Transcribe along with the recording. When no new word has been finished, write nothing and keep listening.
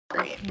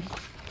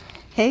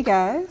Hey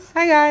guys,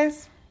 Hi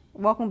guys.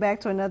 welcome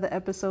back to another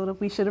episode of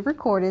We Should Have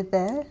Recorded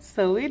That.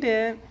 So we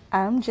did.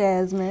 I'm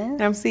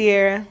Jasmine, I'm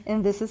Sierra.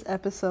 and this is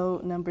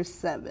episode number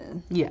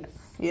 7. Yes.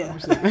 Yeah. Number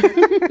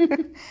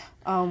 7.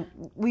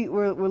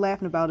 We're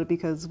laughing about it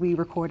because we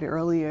recorded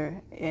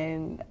earlier,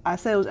 and I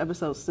said it was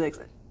episode 6,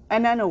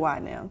 and I know why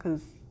now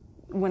because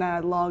when I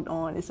logged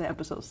on, it said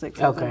episode 6.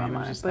 It was in my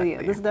mind. But yeah,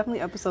 this is definitely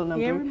episode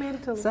number yeah, we made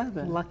it to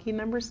 7. Lucky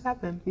number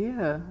 7.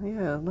 Yeah,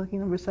 lucky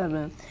number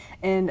 7.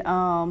 And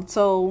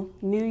so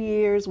New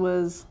Year's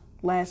was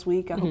last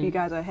week. I hope you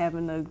guys are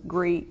having a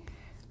great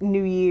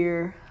New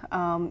Year.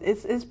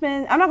 It's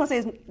been, I'm not gonna say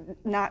it's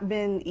not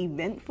been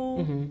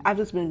eventful. I've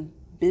just been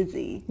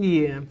busy.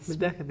 Yeah, but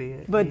that could be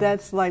it. But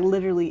that's like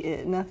literally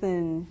it.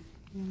 Nothing.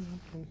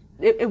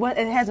 It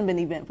hasn't been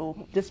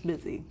eventful. Just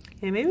busy.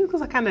 Yeah, maybe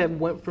because I kind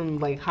of went from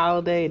like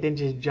holiday and then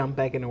just jumped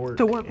back into work.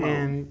 To work mode.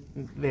 And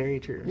very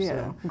true. Yeah,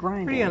 so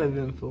grinding. Pretty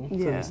uneventful to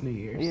this New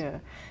Year's. Yeah,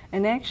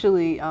 and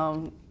actually,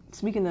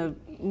 speaking of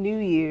New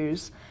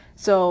Year's,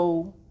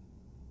 so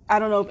I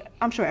don't know.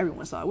 I'm sure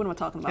everyone saw it. What am I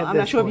talking about? I'm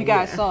not sure if you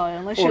guys saw it,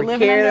 unless you're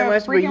living under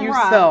a freaking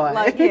rock. Saw it.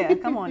 Like, yeah,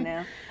 come on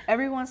now.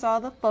 Everyone saw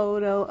the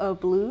photo of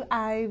Blue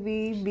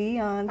Ivy,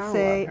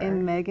 Beyonce,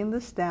 and Megan Thee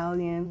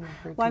Stallion.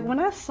 Like when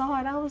I saw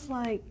it, I was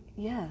like,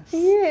 yes.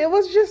 Yeah, it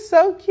was just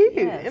so cute,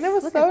 Yes, and it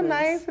was look so at this.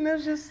 nice, and it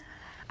was just.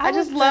 I I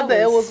just was love that it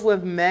jealous. was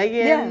with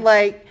Megan, Yes.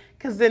 like,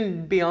 because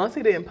then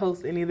Beyonce didn't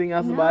post anything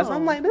else about it. So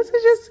I'm No. like, this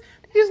is just,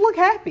 you just look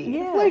happy.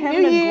 Yeah, like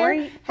having New a Year,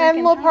 great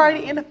having a freaking little party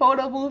time. in the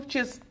photo booth,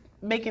 just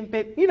making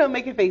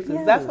making faces.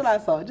 Yes. That's what I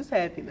saw, just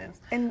happiness.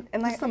 And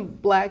Just like, some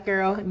black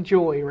girl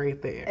joy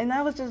right there. and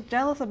I was just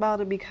jealous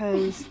about it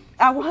because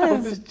I was.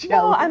 was No,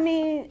 jealous. I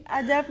mean,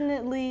 I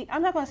definitely.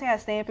 I'm not gonna say I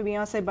stand for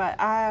Beyonce, but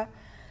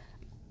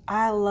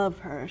I love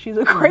her. She's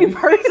a great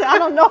person. I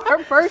don't know her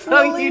So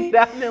personally. you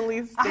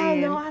definitely stand I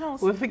know. I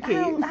don't. with the I kid.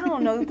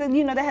 don't know.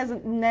 You know that has a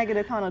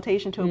negative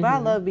connotation to it, but I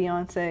love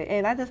Beyonce,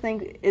 and I just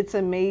think it's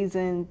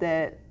amazing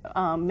that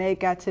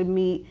Meg got to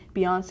meet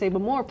Beyonce,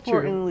 but more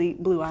importantly,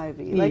 Blue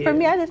Ivy. Like for Yeah.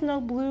 me, I just know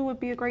Blue would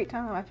be a great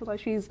time. I feel like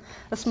she's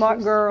a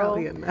smart girl.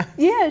 Probably a mess.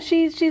 Yeah,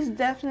 she's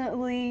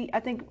definitely, I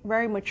think,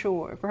 very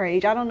mature for her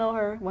age. I don't know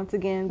her once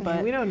again,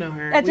 but we don't know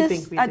her. I We just,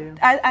 think we I, do.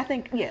 I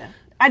think, yeah,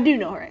 I do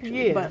know her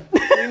actually. Yeah, but we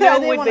I know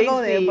didn't what wanna they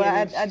go there, see, but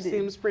and I she did.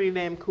 seems pretty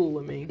damn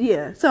cool to me.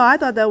 Yeah, so I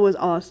thought that was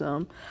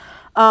awesome.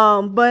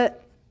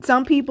 But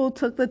some people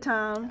took the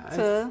time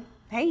to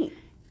hate.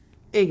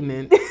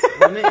 Ignorant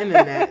on the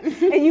internet.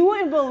 And you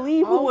wouldn't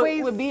believe who Always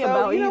it would be so,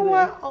 about you know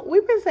either. what?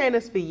 We've been saying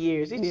this for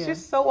years. It's Yeah.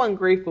 just so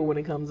ungrateful when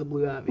it comes to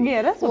Blue Ivy.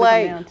 Yeah, that's what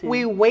like it comes down to.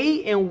 we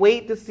wait and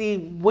wait to see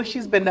what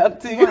she's been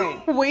up to.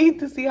 Right. Wait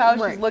to see how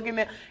Right. she's looking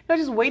at.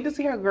 Just wait to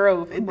see her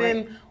growth, and Right.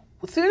 then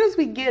as soon as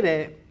we get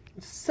it,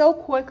 so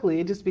quickly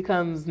it just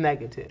becomes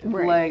negative.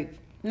 Right. Like.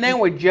 Now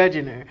we're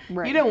judging her.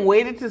 Right. You didn't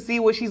wait to see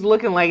what she's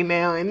looking like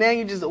now, and now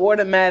you just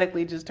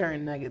automatically just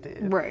turn negative.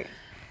 Right.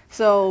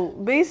 So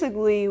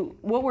basically,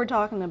 what we're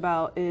talking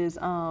about is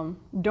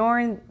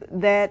during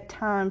that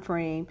time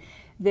frame,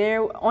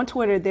 there on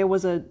Twitter there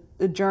was a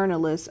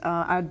journalist.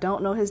 I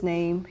don't know his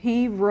name.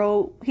 He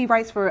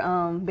writes for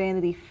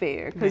Vanity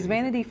Fair because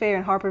Vanity Fair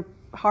and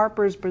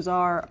Harper's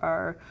Bazaar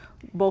are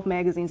both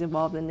magazines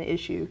involved in the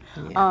issue.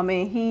 Yeah.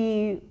 And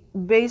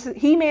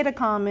he made a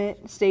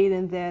comment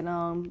stating that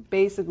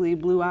basically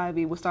Blue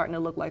Ivy was starting to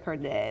look like her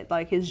dad,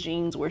 like his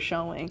genes were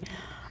showing.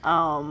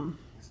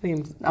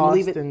 Seems I'll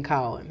leave it- Austin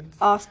Collins.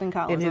 Austin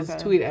Collins. And his okay.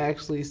 tweet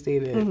actually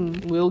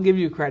stated, "We'll give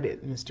you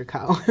credit, Mr.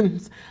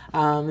 Collins."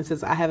 It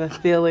says, "I have a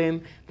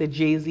feeling the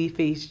Jay-Z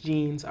face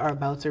genes are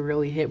about to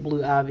really hit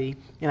Blue Ivy,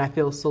 and I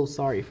feel so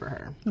sorry for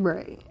her."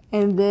 Right.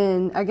 And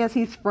then I guess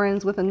he's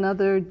friends with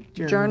another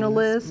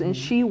journalist and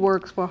she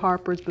works for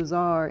Harper's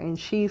Bazaar, and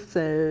she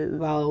says,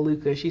 Vala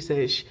Luca, she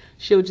says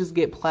she'll just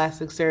get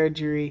plastic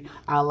surgery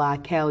a la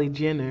Kylie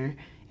Jenner,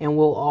 and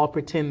we'll all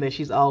pretend that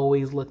she's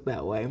always looked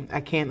that way.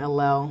 I can't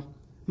allow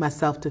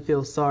myself to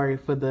feel sorry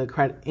for the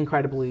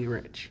incredibly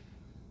rich.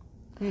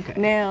 Okay.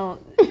 now,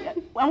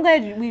 I'm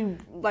glad we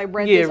like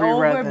read Yeah, this we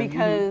read over them.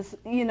 because,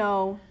 you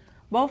know,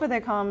 both of their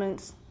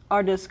comments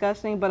are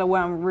disgusting, but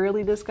what I'm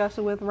really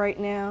disgusted with right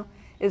now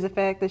is the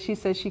fact that she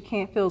says she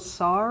can't feel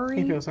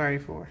sorry I feel sorry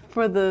for her.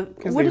 for the,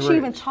 'Cause what they is she rich.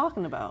 even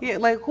talking about? Yeah,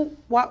 like who?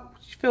 What?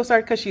 She feels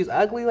sorry because she's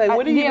ugly. Like,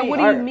 what do you yeah, mean? what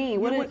do you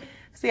mean? What is-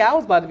 See, I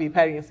was about to be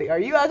petty and say, "Are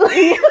you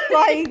ugly?"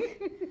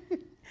 Like,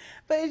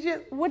 but it's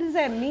just what does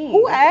that mean?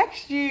 who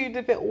asked you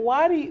to feel?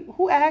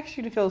 Who asked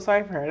you to feel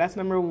sorry for her? That's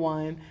number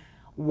one.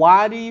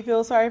 Why do you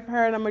feel sorry for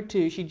her? Number two,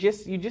 you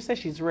just said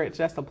she's rich.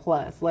 That's a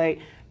plus. Like,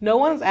 no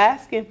one's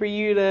asking for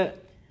you to.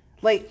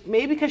 Like,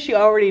 maybe because she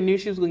already knew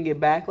she was going to get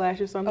backlash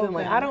or something. Okay.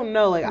 Like, I don't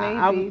know. Like,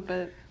 Maybe,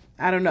 but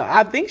I don't know.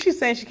 I think she's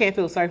saying she can't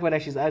feel sorry for her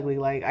that she's ugly.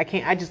 Like,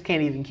 I just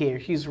can't even care.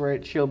 She's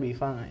rich. She'll be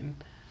fine.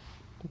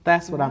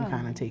 That's what I'm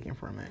kind of taking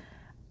from it.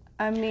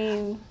 I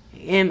mean,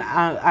 And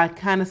I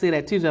kind of say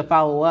that too to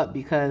follow up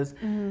because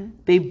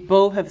they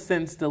both have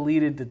since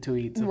deleted the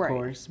tweets, of Right.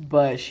 course.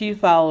 But she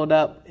followed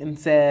up and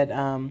said,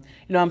 I'm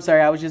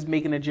sorry, I was just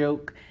making a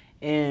joke.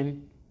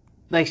 And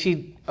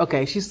she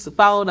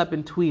followed up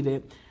and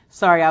tweeted,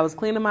 "Sorry, I was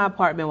cleaning my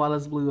apartment while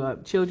this blew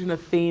up. Children of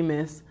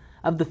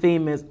the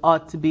famous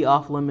ought to be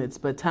off limits,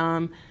 but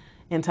time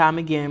and time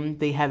again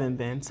they haven't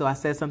been. So I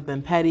said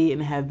something petty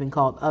and have been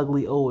called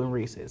ugly, old, and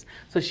racist."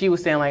 So she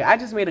was saying like, I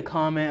just made a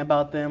comment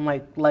about them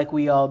like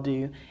we all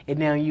do, and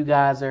now you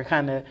guys are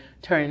kind of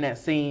turning that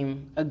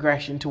same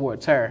aggression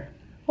towards her.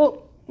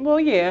 Well,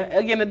 yeah.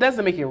 Again, it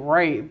doesn't make it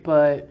right,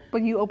 but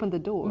you opened the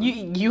door.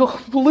 You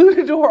blew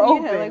the door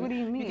open. Yeah, like what do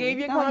you mean? You gave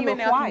your comment,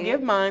 now I can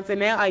give mine, so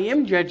now I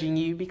am judging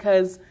you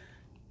because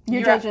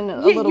you're judging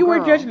a little girl. You were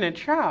judging a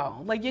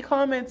child. Like your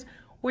comments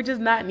were just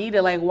not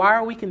needed. Like why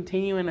are we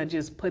continuing to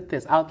just put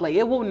this out? Like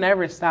it will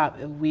never stop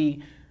if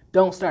we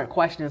don't start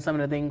questioning some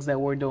of the things that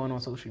we're doing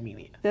on social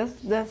media.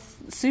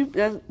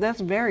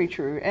 That's very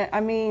true. I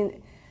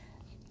mean.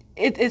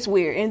 It's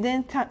weird. And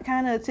then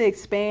kind of to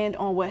expand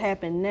on what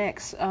happened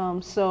next.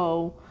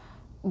 So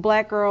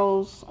black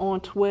girls on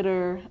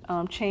Twitter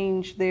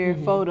changed their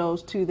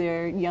photos to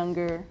their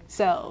younger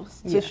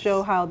selves to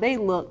show how they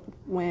looked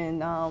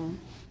when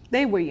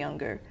they were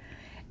younger.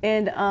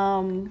 And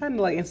kind of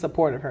like in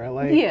support of her.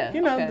 Like, yeah.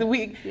 You know,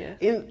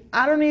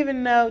 I don't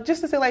even know,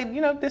 just to say like,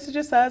 you know, this is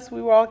just us.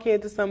 We were all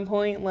kids at some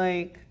point.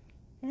 Like,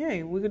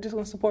 yeah, we could just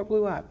want to support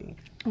Blue Ivy.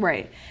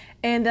 Right.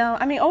 And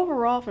I mean,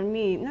 overall for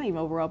me, not even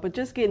overall, but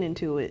just getting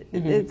into it,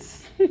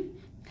 it's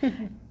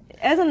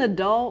as an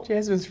adult.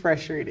 Jasmine's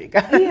frustrated,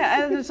 guys.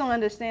 Yeah, I just don't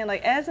understand.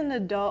 Like as an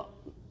adult,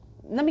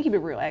 let me keep it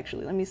real.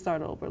 Actually, let me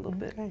start over a little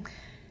bit.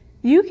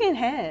 You can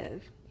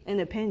have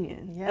an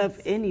opinion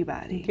of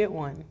anybody. You get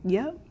one.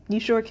 Yep, you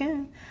sure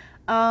can.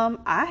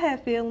 I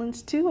have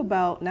feelings too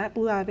about not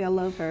Blue Ivy. I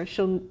love her.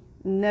 She'll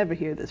never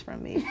hear this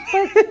from me.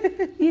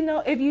 But you know,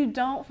 if you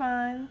don't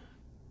find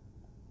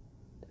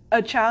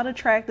a child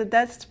attractive,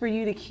 that's for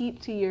you to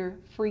keep to your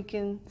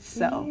freaking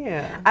self.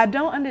 Yeah. I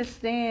don't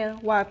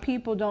understand why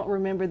people don't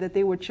remember that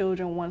they were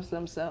children once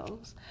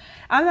themselves.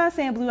 I'm not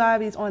saying Blue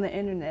Ivy's on the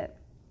internet,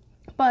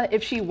 but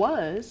if she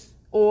was,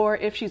 or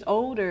if she's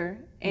older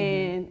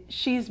and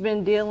she's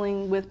been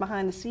dealing with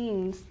behind the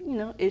scenes, you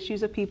know,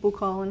 issues of people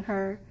calling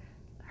her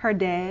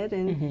dad,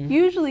 and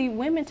usually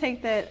women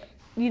take that,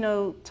 you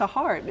know, to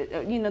heart.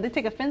 You know, they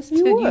take offense to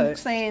you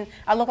saying,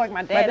 "I look like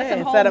my dad." That's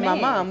a whole instead of man.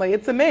 my mom. Like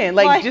it's a man.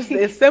 Like just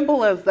as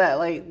simple as that.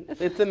 Like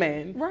it's a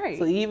man. Right.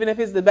 So even if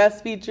it's the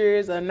best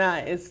features or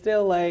not, it's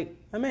still like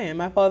a man.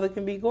 My father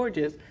can be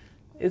gorgeous.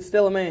 It's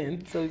still a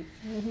man. So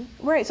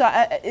right. So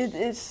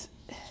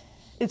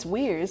it's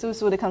weird. So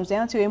it's what it comes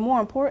down to. And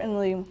more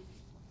importantly,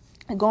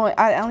 I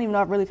don't even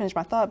know if I really finished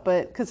my thought,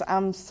 but because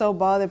I'm so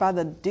bothered by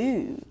the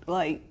dude,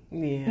 like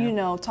you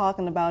know,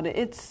 talking about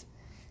it.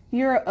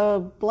 You're a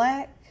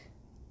black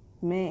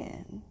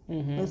man.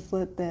 Let's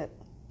let that,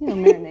 you know,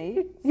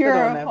 marinate. You're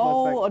a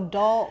whole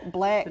adult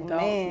black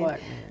man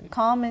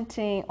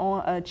commenting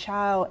on a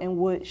child and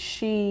what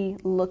she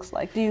looks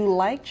like. Do you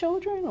like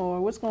children,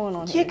 or what's going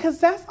on here? Yeah, because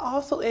that's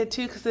also it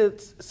too. Because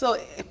it's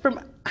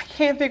I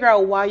can't figure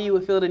out why you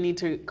would feel the need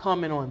to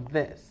comment on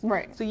this.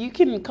 Right. So you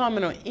can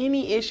comment on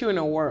any issue in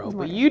the world,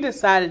 but you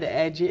decided to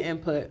add your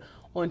input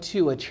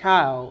onto a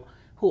child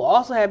who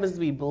also happens to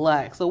be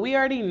black. So we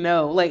already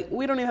know, like,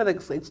 we don't even have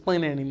to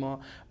explain it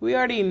anymore. We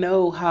already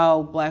know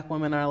how black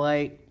women are,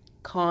 like,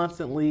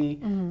 constantly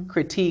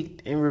critiqued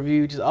and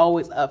reviewed, just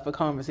always up for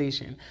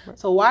conversation. Right.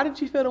 So why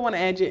did you feel to want to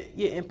add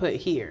your input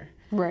here?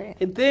 Right.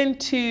 And then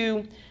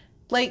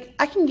like,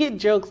 I can get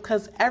jokes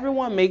because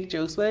everyone makes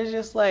jokes, but it's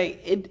just,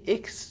 like,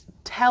 it's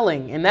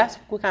telling. And that's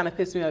what kind of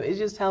pissed me off. It's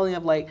just telling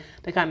of, like,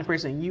 the kind of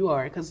person you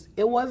are, because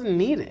it wasn't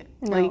needed.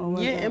 No,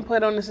 like, your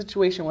input on the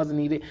situation wasn't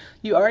needed.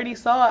 You already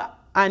saw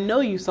I know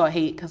you saw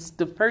hate, because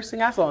the first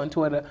thing I saw on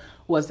Twitter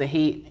was the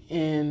hate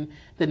and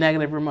the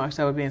negative remarks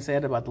that were being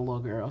said about the little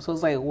girl. So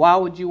it's like, why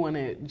would you want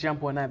to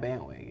jump on that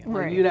bandwagon?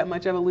 Right. Are you that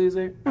much of a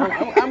loser?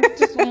 I'm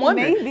just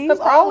wondering. Because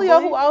all y'all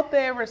who out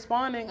there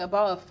responding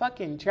about a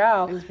fucking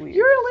child,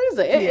 you're a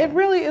loser. It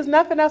really is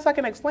nothing else I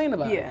can explain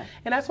about it.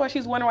 And that's why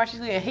she's wondering why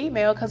she's getting hate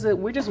mail, because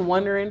we're just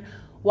wondering,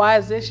 why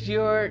is this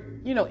your,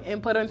 you know,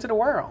 input into the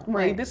world?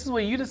 Right. Like, this is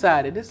what you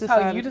decided. This is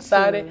how you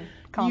decided.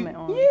 Comment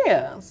on.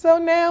 Yeah. So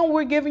now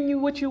we're giving you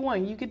what you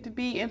want. You get to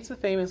be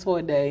Insta-famous for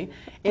a day,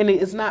 and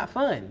it's not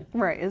fun.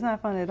 Right. It's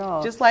not fun at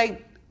all. Just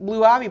like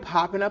Blue Ivy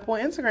popping up on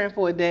Instagram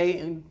for a day,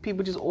 and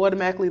people just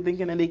automatically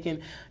thinking that they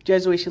can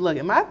judge the way she look.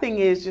 And my thing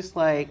is just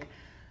like,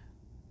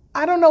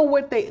 I don't know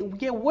what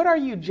what are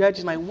you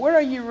judging? Like, what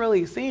are you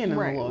really seeing in a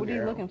little girl? What are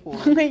you looking for?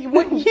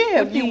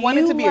 If you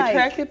wanted to be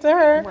attracted to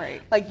her,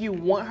 right. Like you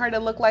want her to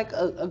look like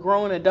a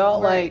grown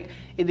adult, right. Like,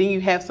 and then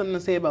you have something to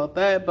say about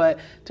that. But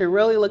to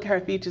really look at her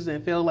features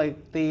and feel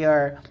like they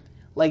are,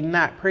 like,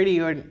 not pretty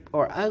or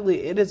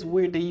ugly, it is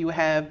weird that you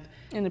have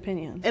an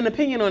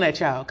opinion on that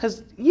child.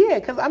 Because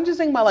I'm just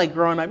thinking about, like,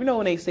 growing up. You know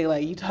when they say,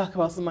 like, you talk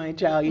about somebody's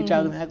child, your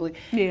child is ugly.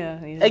 Yeah.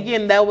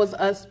 Again, that was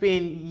us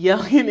being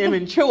young and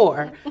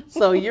immature.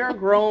 So you're a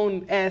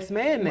grown ass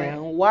man now.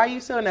 Right. Why are you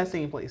still in that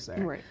same place, sir?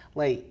 Right.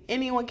 Like,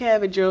 anyone can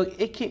have a joke.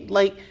 It can,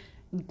 like,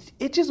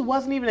 it just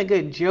wasn't even a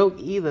good joke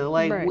either.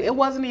 Like, It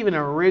wasn't even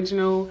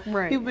original.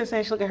 Right. People been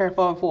saying she looked at her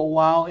father for a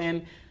while,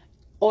 and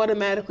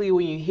automatically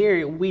when you hear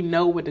it, we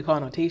know what the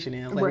connotation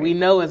is. Like, Right. we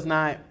know it's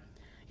not,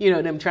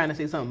 them trying to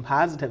say something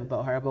positive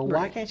about her, but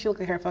why Right. can't she look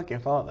like her fucking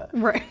father?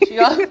 Right. She,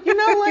 like,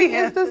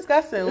 Yeah. it's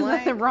disgusting. There's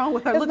Like, nothing wrong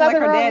with her there's looking like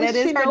nothing her wrong dad. with- That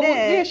is she her know-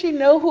 dad. Yeah, she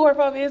know who her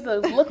father is to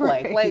look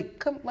like. Right. Like,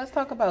 come, let's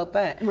talk about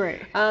that. Right.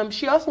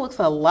 She also looks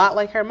a lot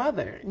like her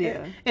mother.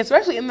 Yeah. And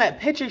especially in that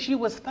picture, she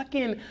was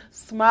fucking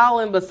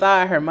smiling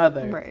beside her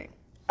mother. Right.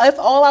 That's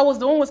all I was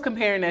doing was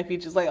comparing that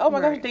features. Like, oh my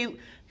Right. gosh,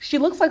 she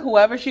looks like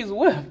whoever she's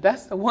with.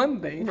 That's the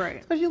one thing.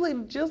 Right. So she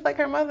looked just like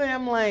her mother. And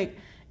I'm like,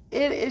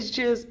 it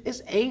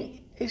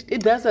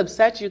does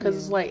upset you because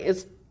it's like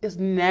it's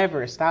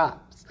never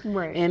stops.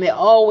 Right. And it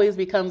always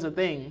becomes a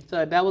thing.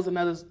 So that was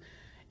another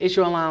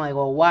issue online. Like,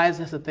 well, why is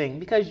this a thing?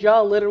 Because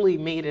y'all literally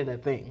made it a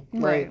thing.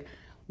 Right. Like,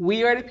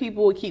 we are the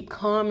people who keep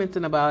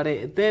commenting about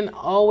it, then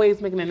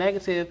always making a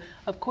negative.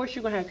 Of course,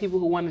 you're gonna have people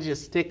who want to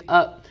just stick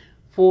up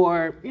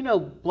for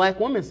black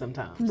women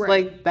sometimes.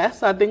 Right. Like,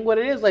 that's I think what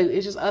it is. Like,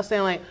 it's just us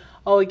saying like,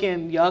 oh,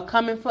 again, y'all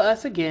coming for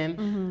us again.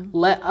 Mm-hmm.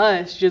 Let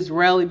us just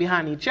rally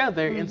behind each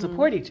other and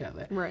support each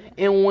other. Right.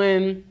 And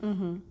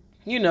when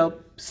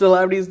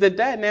celebrities did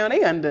that, now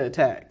they under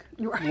attack.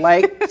 Right.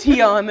 Like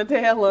Tiana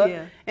Taylor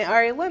Yeah. and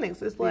Ari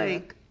Lennox. It's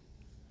like,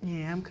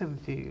 yeah, I'm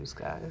confused,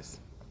 guys.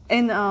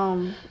 And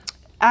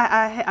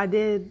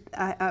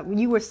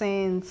you were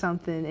saying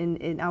something,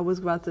 and I was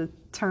about to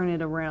turn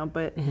it around,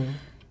 but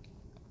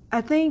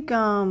I think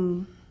I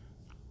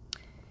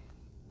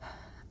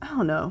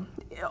don't know.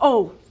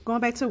 Oh,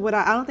 going back to what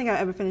I don't think I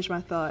ever finished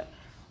my thought.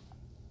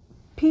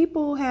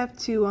 People have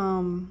to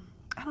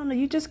I don't know.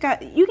 You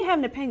can have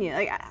an opinion.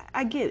 Like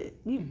I get it.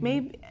 You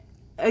maybe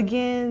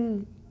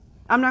again.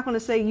 I'm not going to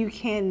say you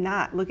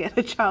cannot look at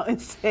a child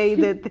and say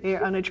that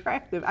they're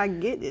unattractive. I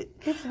get it.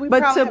 We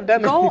But probably to have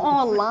done go it.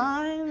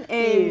 online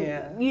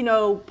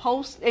and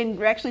post and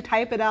actually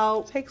type it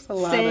out, Takes a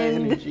lot of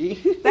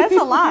energy. That's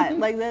a lot.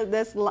 Like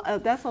that's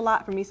a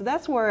lot for me. So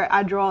that's where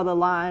I draw the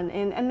line.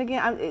 And again,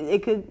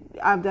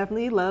 I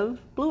definitely love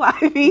Blue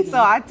Ivy,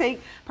 so I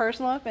take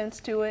personal offense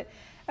to it.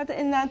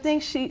 And I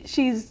think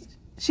she's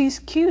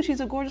cute. She's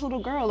a gorgeous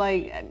little girl.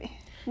 Like. I mean,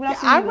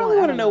 I really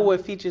want to know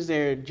what features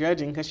they're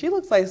judging because she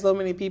looks like so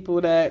many people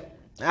that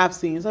I've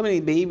seen, so many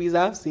babies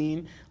I've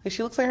seen. Like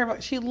she looks like her.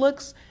 She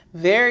looks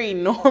very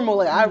normal.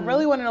 Like I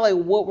really want to know, like,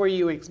 what were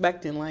you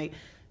expecting? Like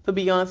for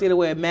Beyonce to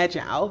wear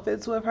matching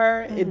outfits with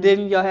her. And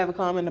didn't y'all have a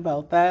comment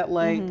about that?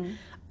 Like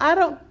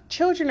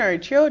children are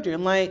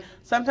children. Like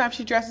sometimes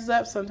she dresses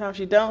up, sometimes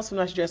she don't.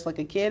 Sometimes she dresses like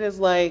a kid. It's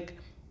like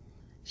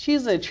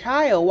she's a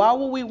child. Why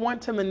would we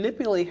want to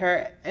manipulate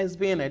her as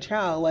being a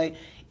child? Like.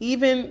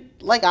 Even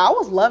like I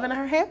was loving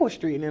her hair was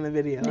straightened in the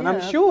video, and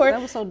I'm sure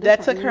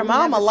that took her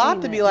mom a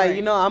lot to be like,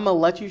 I'm gonna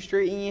let you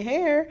straighten your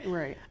hair,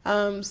 right?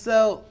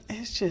 So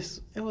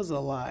it was a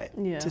lot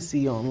to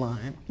see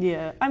online.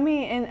 Yeah, I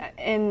mean,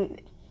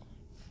 and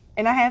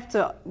I have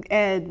to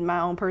add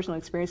my own personal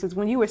experiences.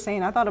 When you were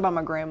saying, I thought about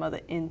my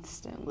grandmother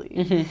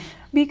instantly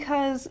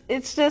because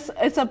it's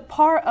a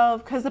part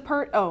of because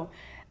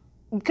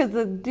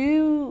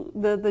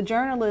the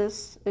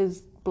journalist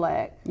is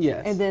Black.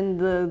 Yes. And then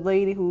the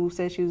lady who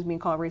said she was being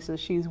called racist,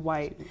 she's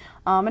white.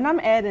 And I'm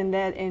adding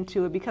that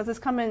into it because it's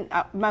coming,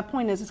 my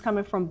point is it's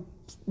coming from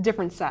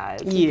different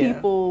sides. Yeah.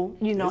 People,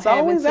 it's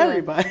always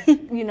everybody.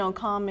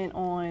 Comment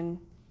on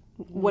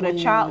what a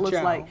child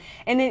looks like.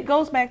 And it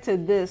goes back to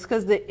this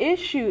because the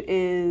issue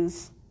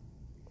is,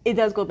 it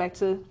does go back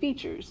to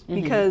features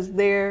because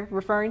they're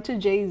referring to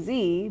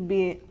Jay-Z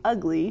being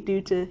ugly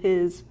due to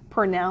his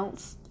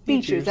pronounced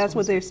features. That's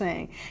what they're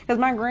saying. Because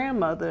my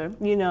grandmother,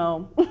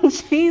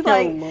 she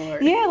like,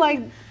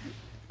 like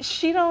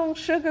she don't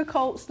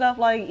sugarcoat stuff.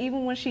 Like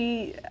even when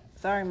she,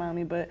 sorry,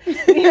 mommy, but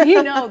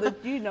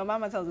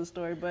mama tells the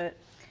story. But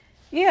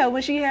yeah,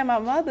 when she had my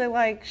mother,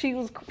 like she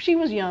was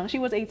young. She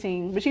was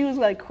 18, but she was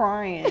like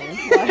crying.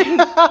 Like,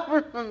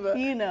 I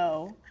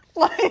remember.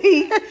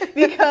 Like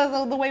because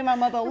of the way my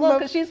mother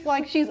looked, because she's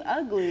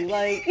ugly,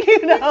 like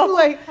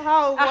like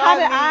how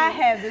did I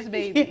have this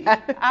baby?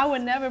 Yes. I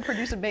would never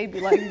produce a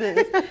baby like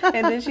this.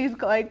 And then she's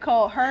like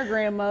called her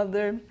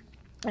grandmother,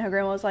 and her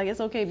grandma was like,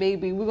 "It's okay,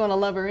 baby, we're gonna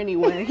love her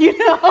anyway." This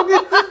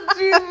is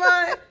too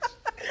much.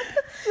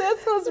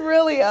 Sis was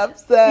really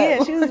upset.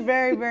 Yeah, she was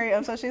very, very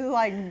upset. She was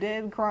like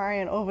dead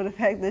crying over the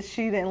fact that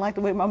she didn't like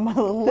the way my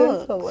mother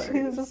looked.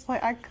 She was just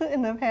like, I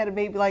couldn't have had a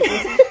baby like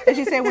this. And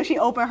she said when she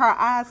opened her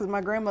eyes, because my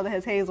grandmother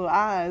has hazel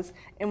eyes,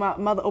 and my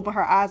mother opened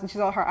her eyes and she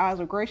saw her eyes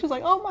were gray. She was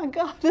like, oh my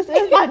God, this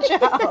is my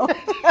child.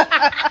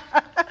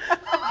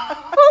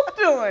 Who's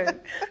doing?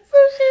 So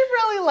she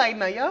really like,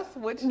 no, y'all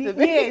switched the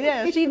baby.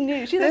 Yeah, she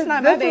knew. She said, that's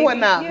not my baby. This one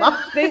not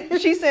mine.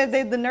 She said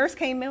the nurse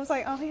came in and was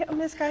like, oh, yeah,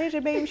 Miss Scott, here's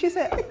your baby. She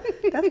said,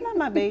 that's not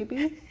my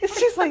baby.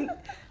 She's like,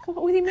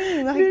 what do you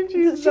mean? Like,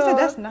 she said,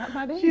 that's not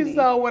my baby. She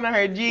saw one of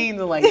her jeans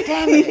and like,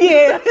 damn it.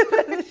 Yeah.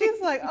 She's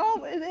like,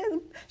 oh, it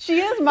is. She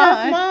is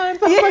mine. That's mine.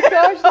 Oh my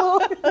gosh,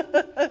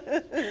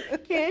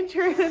 Lord. Can't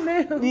treat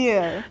it now.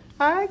 Yeah.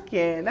 I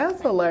can.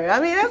 That's hilarious. I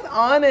mean, that's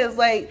honest.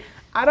 Like,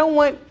 I don't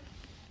want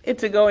it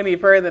to go any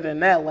further than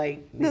that.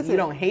 Like, That's you it.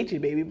 don't hate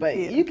your baby, but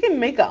Yeah. you can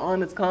make an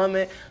honest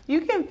comment.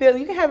 You can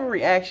have a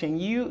reaction.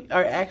 You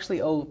are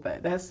actually owed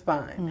that. That's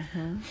fine.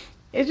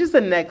 It's just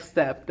the next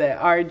step that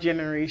our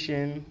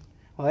generation,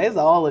 well, it's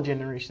all the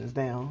generations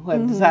now, who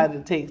have decided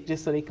to take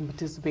just so they can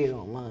participate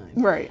online.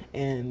 Right.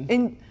 And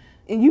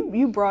And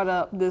you brought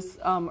up this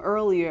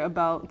earlier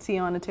about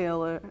Tiana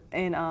Taylor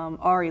and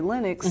Ari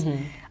Lennox,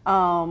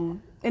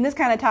 and this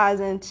kind of ties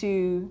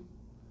into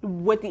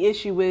what the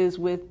issue is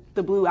with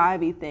the Blue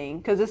Ivy thing,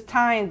 because it's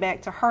tying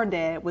back to her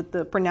dad with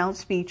the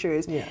pronounced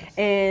features. Yes.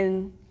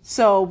 And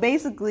so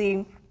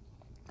basically,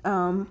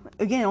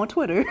 again on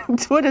Twitter,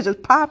 Twitter's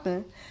just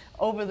popping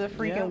over the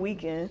freaking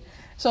weekend.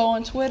 So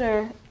on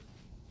Twitter,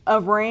 a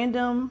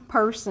random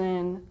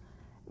person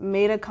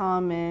made a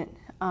comment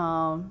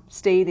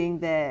stating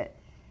that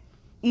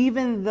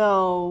even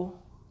though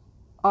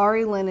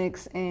Ari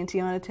Lennox and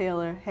Tiana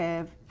Taylor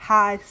have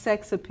high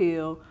sex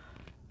appeal,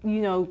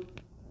 you know,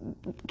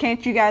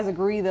 can't you guys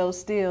agree though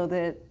still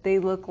that they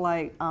look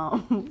like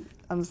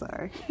I'm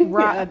sorry,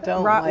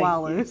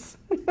 Rottweilers?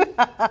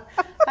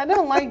 I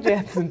don't like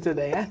Jasmine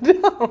today. I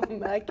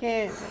don't. I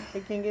can't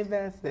get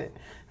past it.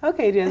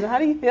 Okay, Jasmine, how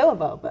do you feel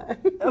about that?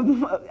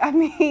 I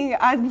mean,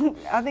 I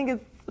think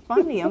it's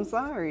funny. I'm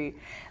sorry.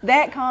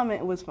 That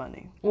comment was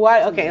funny.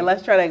 Why? Okay,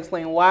 let's try to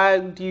explain. Why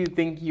do you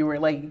think you were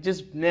like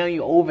just now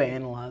you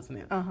overanalyzing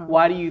it?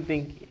 Why do you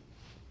think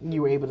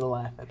you were able to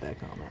laugh at that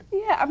comment?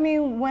 Yeah, I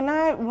mean, when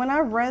I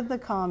read the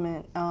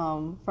comment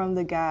from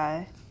the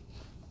guy,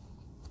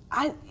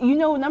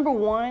 number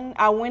one,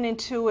 I went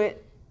into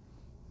it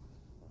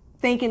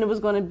thinking it was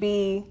going to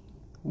be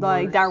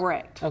like Worse.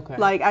 direct. Okay.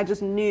 Like I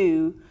just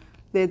knew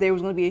that there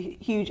was going to be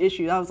a huge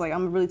issue. I was like, I'm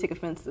gonna really take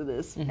offense to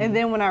this. And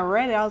then when I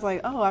read it, I was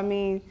like, oh, I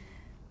mean,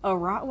 a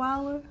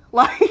Rottweiler?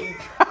 Like,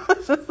 I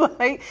was just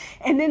like,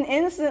 and then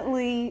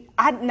instantly,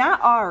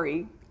 not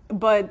Ari,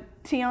 but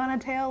Tiana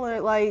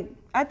Taylor, like,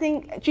 I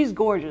think she's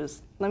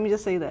gorgeous. Let me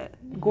just say that.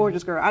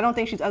 Gorgeous girl. I don't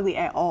think she's ugly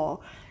at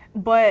all.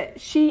 But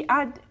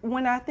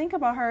when I think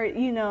about her,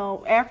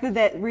 after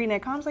that, reading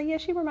that comment, I was like, yeah,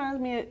 she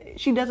reminds me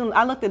of,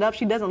 I looked it up,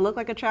 she doesn't look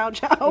like a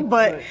child,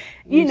 but, her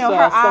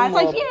eyes,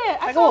 like, yeah,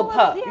 I like a saw little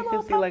pup. Yeah, You a can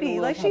little see like a puppy.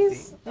 little Like, puppy.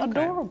 she's Okay.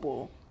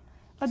 adorable.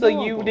 So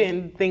you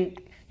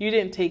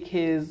didn't take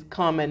his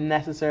comment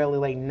necessarily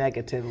like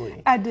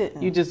negatively. I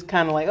didn't. You just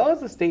kind of like, oh,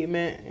 it's a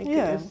statement.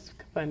 Yeah. It's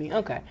funny.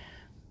 Okay.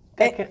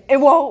 It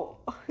won't.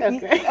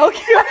 Okay.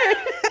 Okay.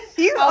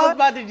 I was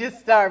about to just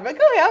start, but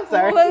go ahead. I'm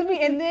sorry.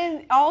 And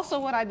then also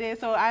what I did,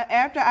 so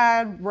after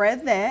I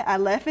read that, I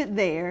left it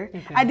there.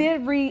 Okay. I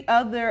did read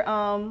other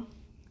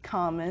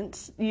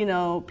comments.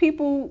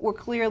 People were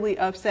clearly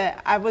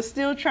upset. I was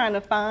still trying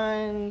to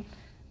find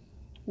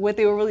what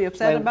they were really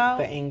upset Like about.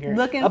 the anger.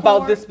 Looking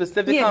about for, this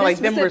specific yeah, comment, like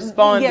this them specific-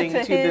 responding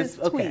yeah, to his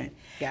this. Okay. tweet.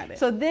 Got it.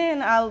 So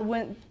then I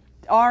went,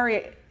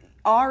 Ari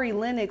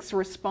Lennox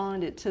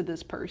responded to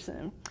this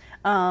person.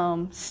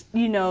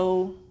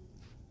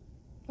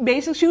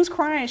 Basically, she was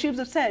crying. She was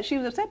upset. She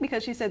was upset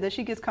because she said that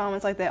she gets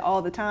comments like that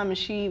all the time, and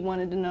she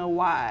wanted to know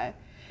why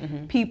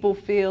people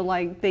feel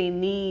like they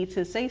need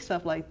to say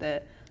stuff like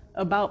that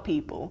about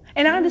people.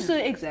 And I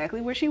understood exactly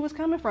where she was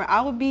coming from.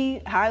 I would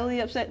be highly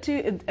upset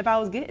too if I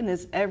was getting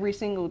this every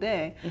single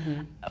day.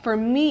 For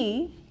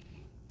me,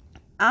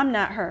 I'm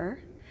not her.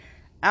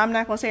 I'm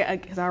not going to say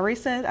it because I already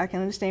said I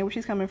can understand where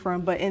she's coming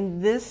from. But in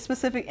this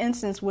specific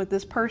instance, what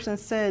this person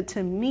said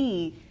to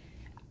me,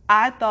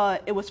 I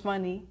thought it was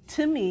funny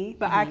to me,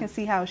 but I can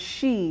see how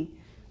she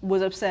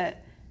was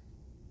upset.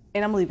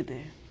 And I'm going to leave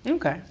it there.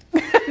 Okay.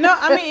 No,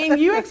 I mean,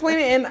 you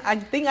explained it, and I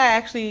think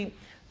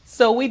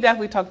so we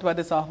definitely talked about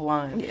this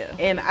offline. Yeah.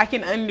 And I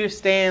can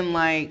understand,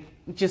 like,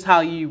 just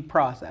how you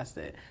processed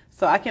it.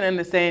 So I can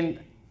understand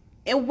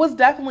it was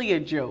definitely a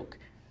joke,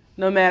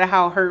 no matter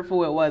how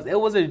hurtful it was. It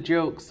was a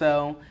joke,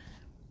 so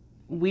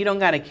we don't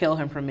got to kill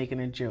him for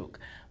making a joke.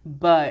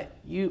 But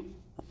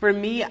for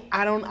me,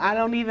 I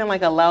don't even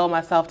like allow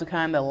myself to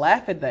kind of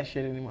laugh at that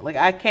shit anymore. Like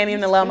I can't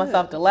even allow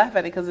myself to laugh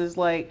at it because it's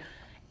like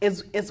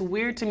it's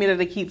weird to me that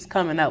it keeps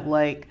coming up.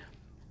 Like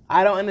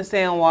I don't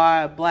understand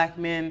why black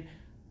men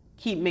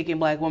keep making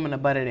black women a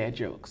butt of their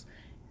jokes.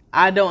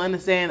 I don't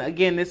understand.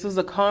 Again, this was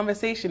a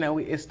conversation that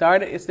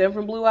it stemmed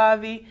from Blue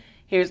Ivy.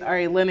 Here's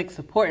Ari Lennox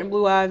supporting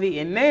Blue Ivy,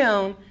 and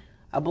now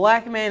a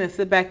black man is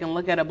sit back and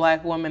look at a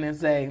black woman and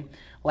say,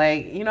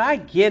 like, I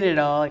get it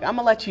all. Like, I'm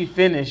going to let you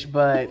finish,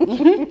 but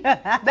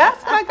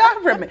that's what I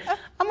got from it.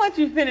 I'm going to let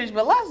you finish,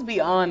 but let's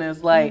be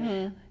honest. Like,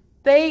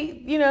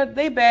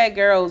 they bad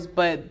girls,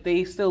 but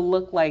they still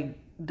look like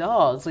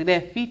dogs. Like,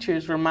 their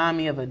features remind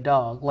me of a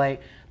dog.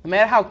 Like, no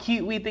matter how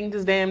cute we think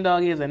this damn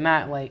dog is or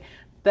not, like,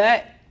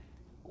 that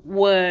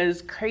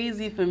was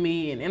crazy for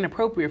me and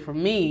inappropriate for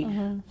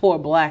me for a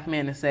black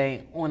man to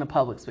say on a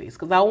public space.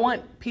 Because I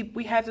want people,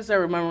 we have to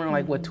start remembering,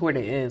 like, what Twitter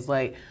is.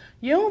 Like,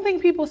 you don't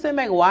think people sit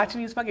back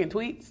watching these fucking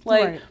tweets?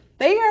 Like,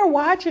 they are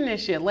watching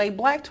this shit. Like,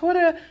 Black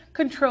Twitter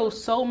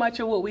controls so much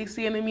of what we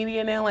see in the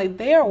media now. Like,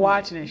 they are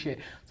watching this shit.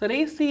 So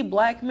they see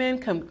black men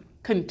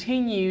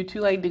continue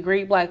to, like,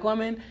 degrade black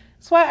women.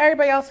 That's why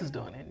everybody else is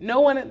doing it.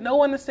 No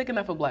one is sick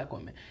enough for black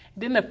women.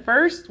 Then not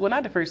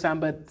the first time,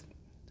 but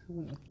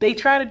they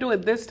try to do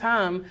it this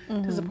time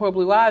to support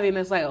Blue Ivy, and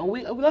it's like,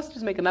 let's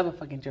just make another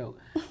fucking joke.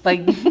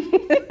 Like,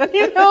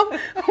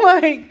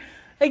 like,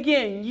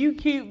 again, you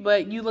cute,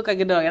 but you look like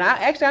a dog. And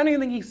I don't even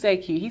think he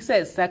said cute. He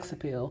said sex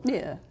appeal.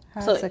 Yeah,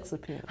 sex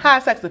appeal. High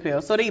sex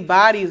appeal. So their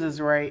bodies is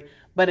right,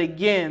 but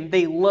again,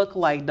 they look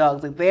like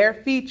dogs. Like their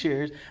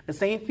features, the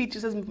same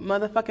features his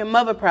motherfucking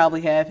mother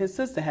probably have, his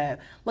sister have,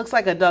 looks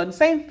like a dog. The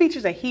same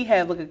features that he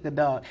had look like a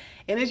dog.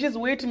 And it's just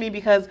weird to me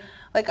because,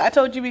 like I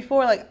told you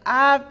before, like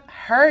I've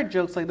heard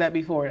jokes like that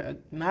before.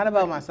 Not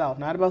about myself,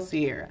 not about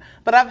Sierra,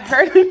 but I've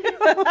heard.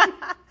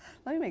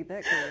 Let me make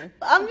that clear.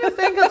 I'm just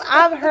saying because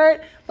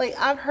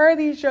I've heard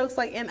these jokes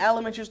like in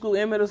elementary school,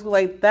 in middle school.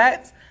 Like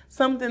that's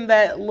something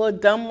that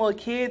dumb little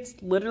kids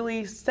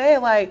literally say.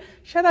 Like,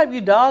 shut up, you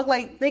dog.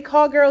 Like they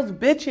call girls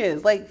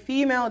bitches, like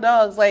female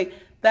dogs. Like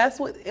that's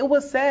what it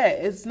was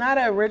said. It's not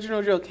an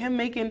original joke. Him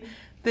making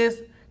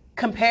this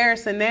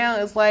comparison now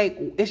is like,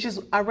 it's just,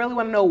 I really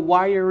want to know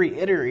why you're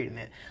reiterating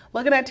it.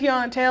 Looking at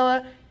Teyana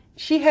Taylor,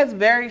 she has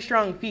very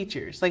strong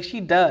features. Like she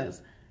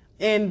does.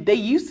 And they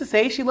used to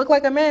say she looked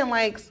like a man,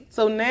 like,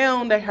 so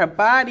now that her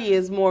body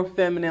is more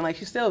feminine, like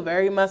she's still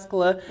very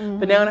muscular,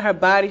 but now in her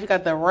body, she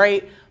got the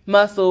right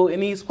muscle in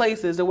these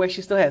places where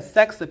she still has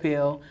sex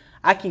appeal.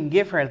 I can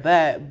give her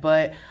that,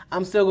 but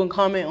I'm still going to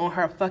comment on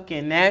her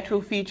fucking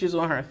natural features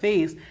on her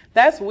face.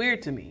 That's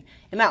weird to me.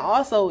 And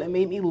it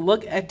made me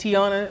look at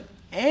Tiana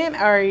and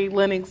Ari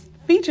Lennox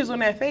features on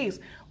that face.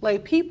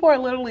 Like, people are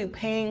literally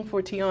paying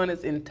for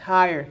Tiana's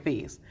entire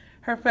face.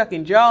 Her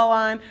fucking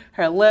jawline,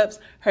 her lips,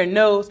 her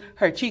nose,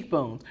 her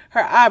cheekbones,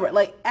 her eyebrow,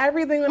 like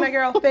everything on that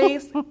girl's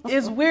face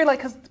is weird.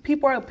 Like, cause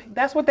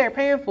that's what they're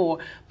paying for.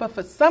 But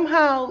for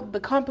somehow the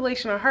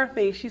compilation on her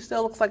face, she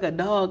still looks like a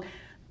dog.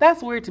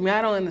 That's weird to me.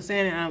 I don't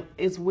understand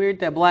it. It's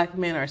weird that black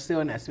men are still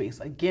in that space.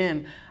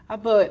 Again, I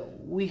thought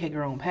we had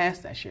grown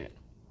past that shit.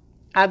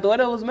 I thought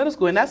it was middle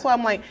school, and that's why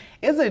I'm like,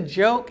 it's a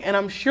joke, and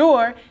I'm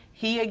sure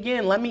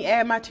let me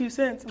add my 2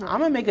 cents. I'm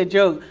gonna make a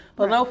joke,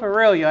 but no, for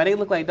real, y'all, they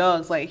look like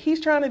dogs. Like, he's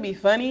trying to be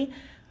funny,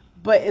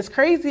 but it's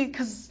crazy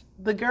because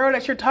the girl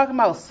that you're talking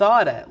about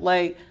saw that.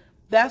 Like,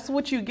 that's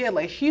what you get.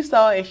 Like, she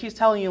saw it and she's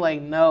telling you, like,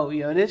 no,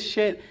 yo, this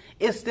shit,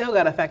 it still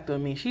got effect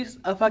on me. She's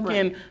a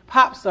fucking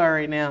pop star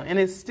right now, and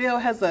it still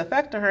has an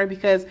effect on her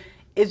because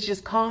it's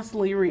just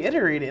constantly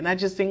reiterated. And I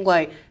just think,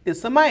 like, did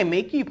somebody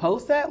make you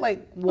post that?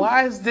 Like,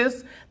 why is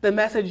this the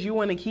message you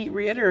want to keep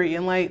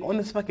reiterating, like, on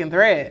this fucking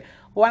thread?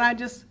 Why not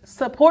just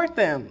support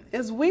them?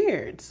 It's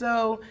weird.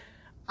 So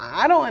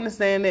I don't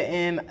understand it.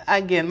 And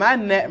again,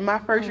 my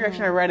first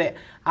reaction I read it,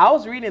 I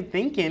was reading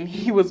thinking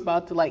he was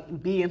about to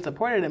like be in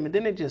support of them, and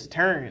then it just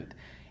turned.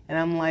 And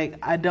I'm like,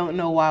 I don't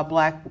know why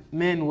black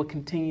men would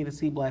continue to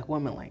see black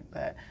women like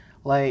that.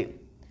 Like,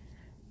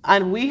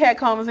 and we had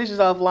conversations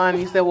offline, and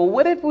he said, well,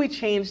 what if we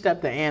changed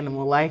up the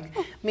animal? Like,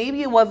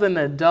 maybe it wasn't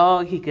a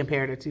dog he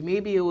compared it to.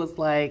 Maybe it was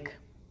like,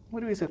 what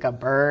do we say, like a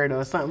bird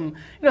or something,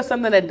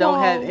 something that don't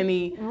have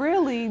any.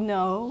 Really,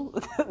 no.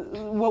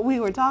 What we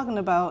were talking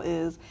about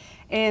is,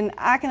 and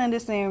I can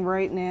understand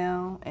right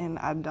now, and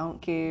I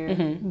don't care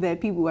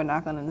that people are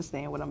not going to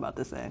understand what I'm about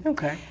to say.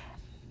 Okay.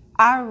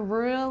 I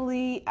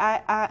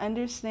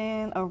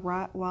understand a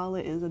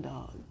Rottweiler is a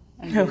dog.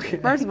 Okay.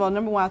 First of all,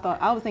 number one,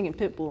 I was thinking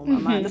pit bull in my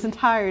mind this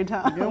entire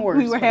time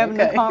we were having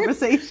the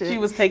conversation. She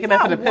was taking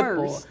after the pit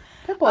bull.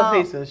 Pit bull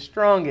face is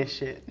strong as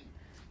shit.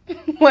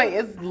 Like,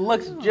 it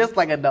looks just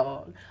like a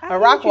dog. A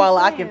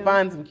Rottweiler, I can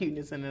find some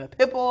cuteness in it. A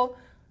pit bull,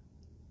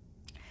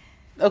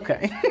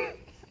 okay.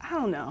 I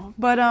don't know,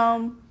 but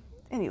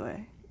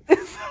anyway.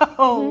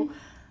 So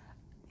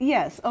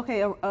yes,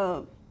 okay.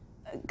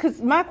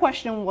 Because my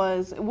question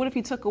was, what if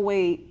you took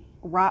away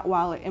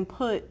Rottweiler and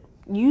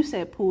you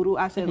said poodle,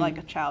 I said like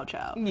a chow.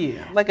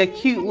 Yeah, like a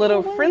cute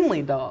little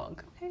friendly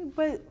dog. Okay,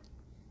 but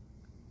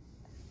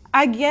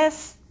I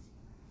guess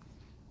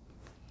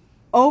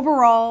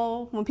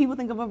overall, when people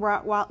think of a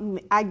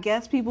Rottweiler, I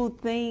guess people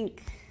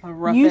think a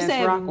rough-ass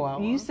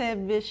Rottweiler. You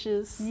said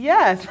vicious.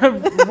 Yes, a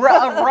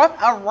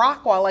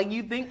Rottweiler. Like,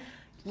 you think,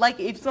 like,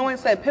 if someone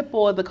said pit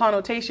bull, the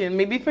connotation,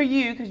 maybe for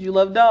you, because you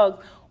love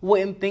dogs,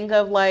 wouldn't think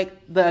of, like,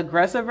 the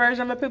aggressive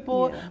version of a pit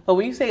bull. Yeah. But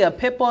when you say a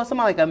pit bull, something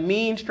like a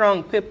mean,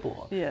 strong pit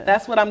bull. Yeah.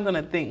 That's what I'm going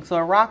to think. So a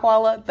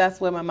Rottweiler, that's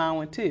where my mind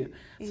went to.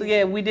 So,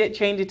 yeah, we did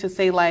change it to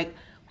say, like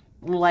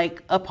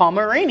a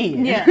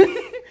Pomeranian. Yeah.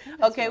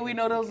 Okay, we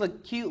know those are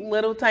cute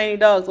little tiny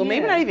dogs. Well,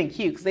 maybe not even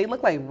cute because they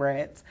look like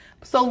rats.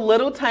 So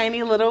little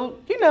tiny little,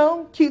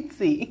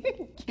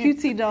 cutesy.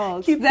 Cutesy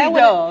dogs. Cutesy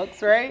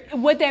dogs, right?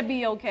 Would that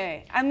be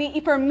okay? I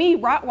mean, for me,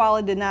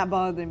 Rottweiler did not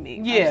bother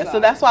me. Yeah, so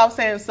that's why I was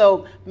saying,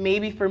 so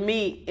maybe for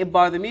me, it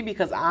bothered me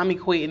because I'm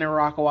equating a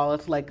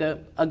Rottweiler to like a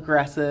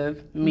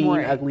aggressive,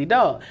 mean, ugly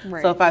dog.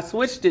 Right. So if I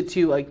switched it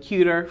to a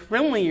cuter,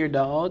 friendlier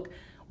dog,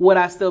 would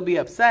I still be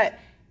upset?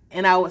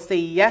 And I would say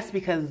yes,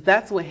 because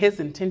that's what his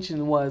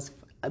intention was.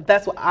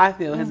 That's what I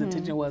feel his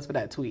intention was for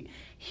that tweet.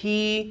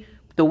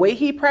 The way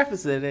he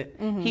prefaced it,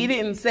 he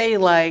didn't say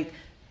like,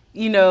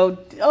 you know,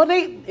 oh,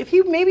 if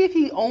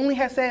he only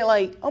had said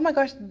like, oh my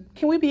gosh,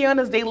 can we be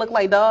honest, they look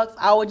like dogs,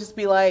 I would just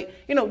be like,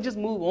 you know, just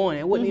move on.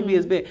 It wouldn't even be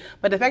as big.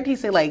 But the fact he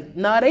said like,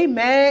 nah, they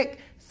mad,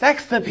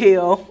 sex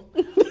appeal.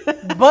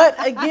 But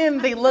again,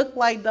 they look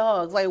like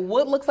dogs. Like,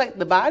 what looks like,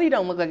 the body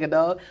don't look like a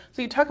dog.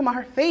 So you're talking about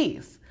her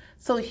face.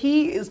 So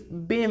he is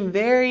being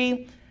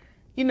very,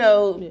 you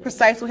know,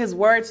 precise with his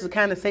words to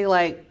kind of say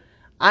like,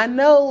 I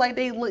know, like,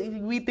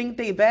 we think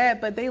they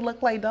bad, but they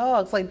look like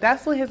dogs. Like,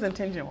 that's what his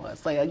intention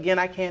was. Like, again,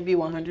 I can't be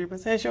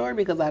 100% sure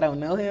because I don't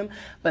know him,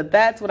 but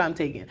that's what I'm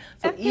taking.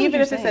 So even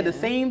if they said the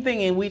same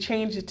thing and we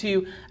changed it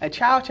to a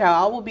chow,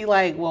 I will be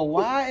like, well,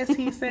 why is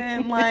he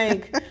saying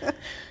like,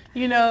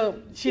 you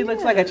know, she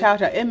looks like a chow.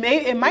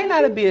 It might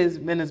not have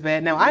been as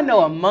bad. Now, I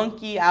know a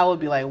monkey, I would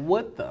be like,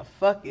 what the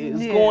fuck is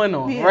going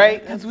on, right?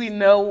 Because we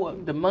know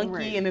the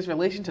monkey in his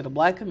relation to the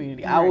black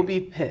community. I would be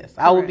pissed.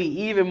 I would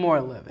be even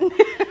more livid.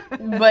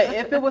 But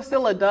if it was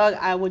still a dog,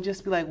 I would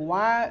just be like,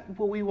 why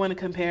would we want to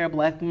compare a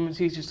black woman's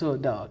features to a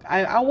dog?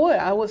 I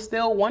would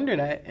still wonder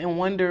that and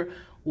wonder,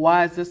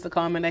 why is this the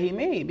comment that he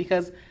made?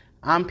 Because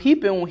I'm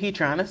peeping what he's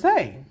trying to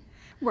say.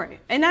 Right.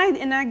 And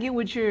I get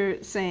what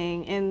you're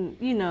saying. And,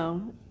 you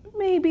know,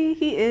 maybe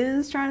he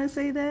is trying to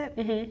say that.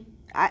 Mm-hmm.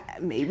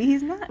 Maybe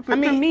he's not. For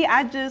me,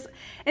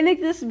 and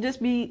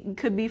it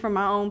could be from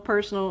my own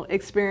personal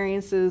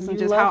experiences and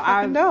just how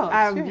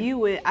I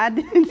view it. I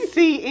didn't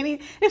see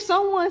any. If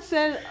someone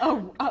said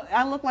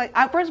I look like,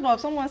 first of all,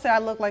 if someone said I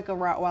look like a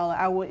Rottweiler,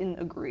 I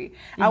wouldn't agree.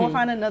 Mm-hmm. I would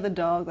find another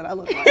dog that I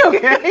look like.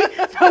 Okay,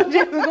 so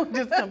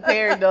just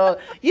compare dog.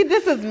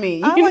 This is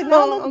me. I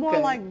look more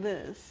like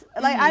this.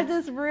 Like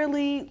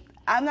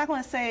I'm not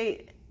going to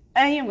say.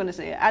 I am going to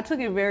say it. I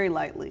took it very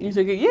lightly. You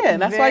took it, yeah.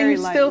 That's why you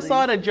still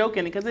saw the joke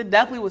in it, because it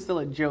definitely was still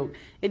a joke.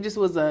 It just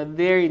was a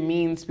very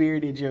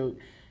mean-spirited joke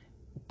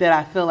that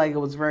I feel like it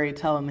was very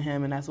telling to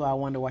him, and that's why I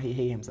wonder why he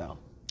hated himself.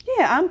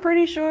 Yeah, I'm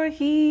pretty sure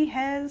he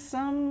has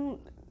some.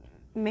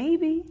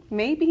 Maybe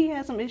he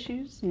has some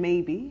issues.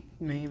 Maybe.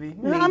 I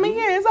mean,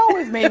 yeah, it's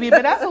always maybe,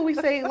 but that's what we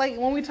say. Like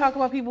when we talk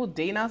about people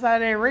dating outside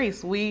of their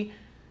race,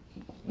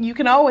 you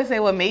can always say,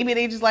 well, maybe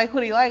they just like who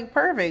they like,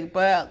 perfect,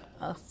 but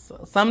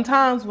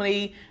sometimes when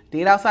they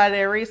date outside of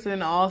their race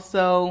and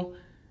also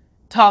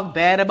talk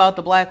bad about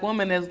the black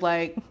woman, is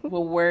like,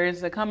 well, where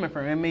is it coming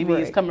from? And maybe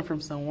it's coming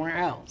from somewhere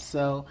else.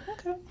 So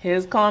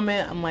his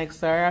comment, I'm like,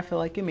 sir, I feel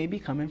like it may be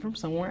coming from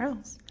somewhere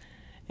else.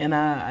 And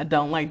I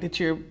don't like that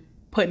you're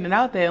putting it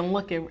out there, and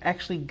look, it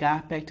actually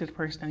got back to the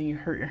person and you're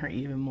hurting her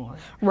even more.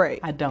 Right.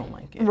 I don't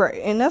like it. Right.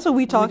 And that's what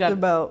we talked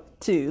about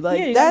too.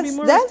 Like that's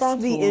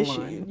the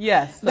issue.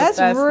 Yes. That's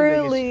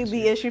really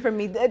the issue for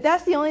me.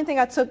 That's the only thing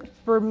I took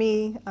for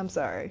me. I'm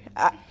sorry.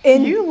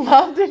 And you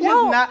loved it,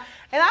 not.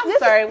 And I'm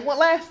sorry. One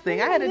last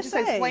thing, I had to just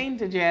explain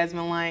to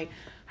Jasmine, like,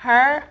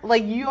 her,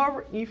 like,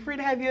 you're free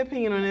to have your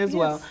opinion on it as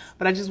well.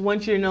 But I just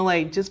want you to know,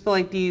 like, just feel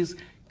like these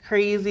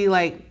crazy,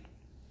 like,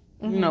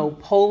 you know,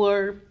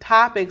 polar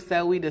topics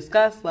that we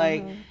discuss,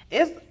 like,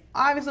 it's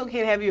obviously okay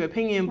to have your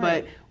opinion,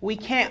 but we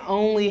can't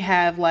only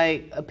have,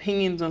 like,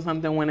 opinions on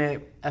something when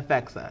it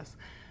affects us.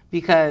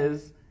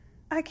 Because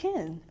I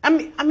can. I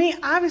mean,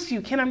 obviously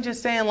you can. I'm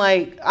just saying,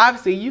 like,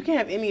 obviously you can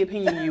have any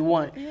opinion you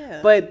want.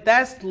 But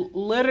that's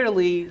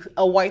literally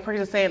a white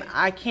person saying,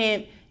 I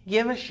can't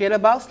give a shit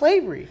about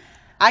slavery.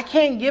 I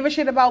can't give a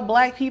shit about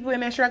black people in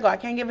their struggle. I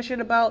can't give a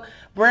shit about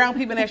brown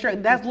people in their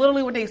struggle. That's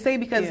literally what they say,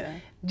 because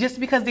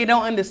just because they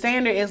don't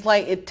understand it, it's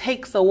like it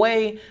takes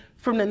away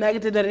from the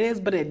negative that it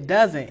is, but it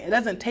doesn't. It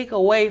doesn't take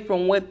away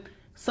from what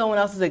someone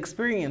else is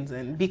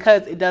experiencing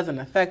because it doesn't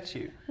affect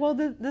you. Well,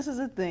 this is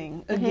the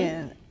thing.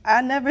 Again,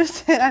 I never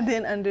said I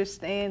didn't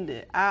understand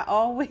it. I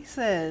always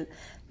said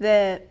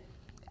that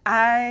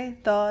I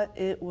thought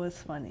it was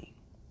funny,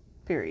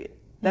 period.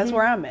 That's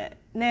where I'm at.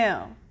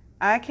 Now,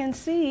 I can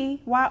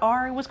see why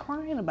Ari was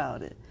crying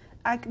about it.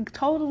 I can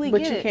totally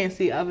get it. But you can't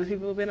see other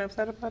people being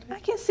upset about it?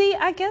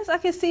 I guess I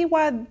can see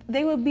why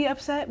they would be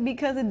upset,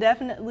 because it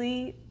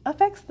definitely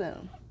affects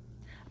them.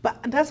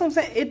 But that's what I'm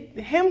saying.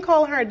 Him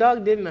calling her a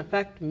dog didn't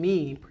affect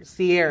me,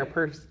 Sierra,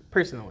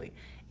 personally.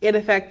 It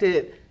had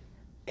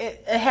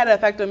an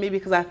effect on me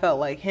because I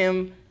felt like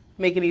him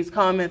making these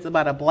comments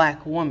about a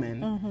black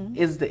woman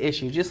is the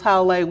issue. Just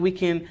how, like, we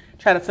can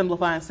try to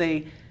simplify and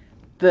say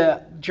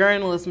the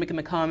journalist making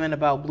the comment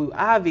about Blue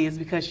Ivy is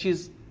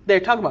because they're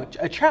talking about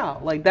a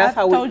child. Like, that's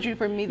how we told you,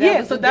 for me, that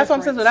was so that's what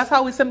I'm saying. So that's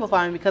how we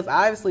simplify it, because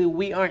obviously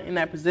we aren't in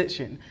that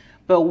position,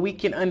 but we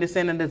can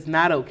understand that it's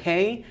not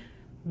okay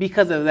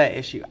because of that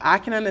issue. I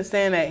can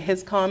understand that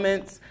his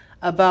comments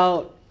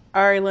about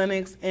Ari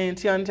Lennox and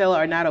Teyana Taylor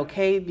are not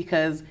okay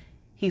because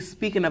he's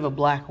speaking of a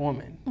black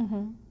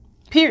woman.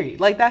 Period.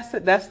 Like,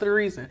 that's the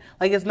reason.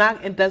 Like,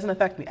 it doesn't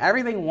affect me.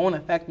 Everything won't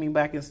affect me,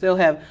 but I can still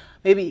have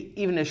maybe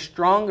even a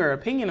stronger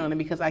opinion on it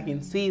because I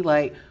can see,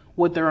 like,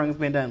 what the wrong's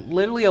been done.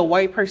 Literally a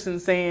white person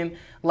saying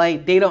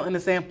like they don't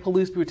understand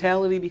police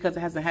brutality because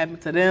it hasn't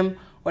happened to them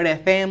or their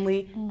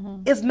family,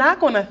 it's not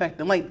going to affect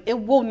them. Like, it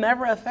will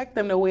never affect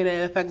them the way that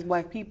it affects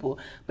black people.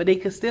 But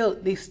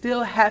they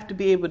still have to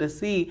be able to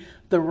see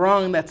the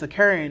wrong that's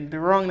occurring, the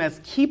wrong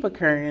that's keep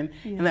occurring,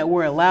 and that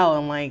we're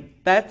allowing.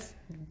 Like, that's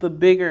the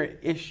bigger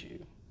issue.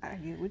 I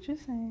get what you're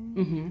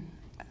saying.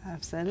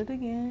 I've said it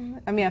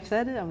again. I mean, I've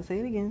said it. I'm gonna say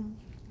it again.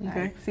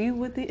 Okay. I see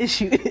what the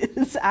issue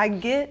is. I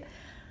get it.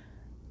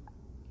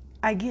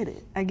 I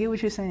get what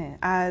you're saying.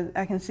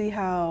 I can see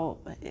how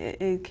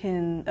it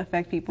can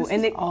affect people.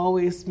 This is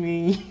always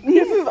me.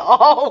 This is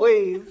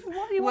always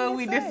when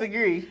we say?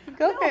 Disagree.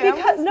 Go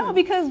ahead.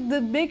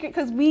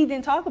 Because we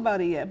didn't talk about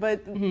it yet.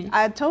 But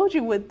I told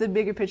you what the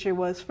bigger picture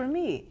was for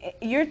me.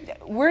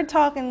 We're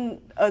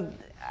talking. I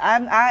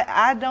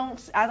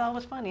thought it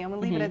was funny. I'm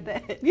gonna leave it at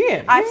that.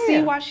 Yeah. I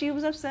see why she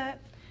was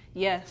upset.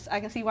 Yes, I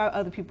can see why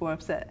other people are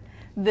upset.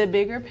 The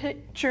bigger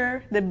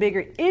picture, the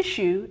bigger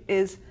issue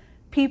is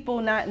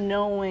people not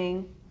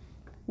knowing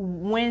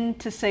when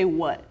to say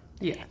what.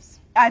 Yes.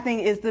 I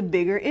think is the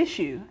bigger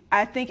issue.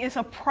 I think it's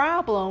a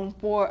problem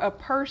for a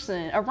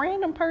person, a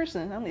random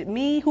person, I mean,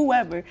 me,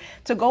 whoever,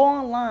 to go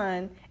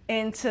online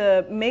and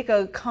to make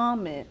a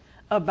comment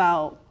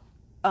about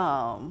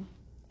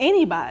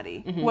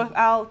anybody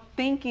without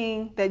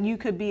thinking that you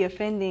could be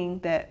offending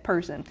that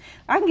person.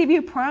 I can give you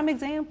a prime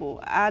example.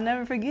 I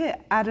never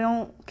forget. I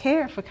don't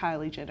care for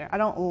Kylie Jenner. I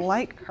don't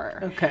like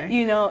her. Okay.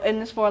 You know,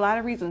 and it's for a lot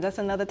of reasons. That's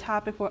another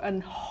topic for a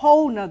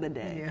whole nother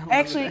day. Yeah,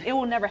 Actually, it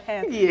will never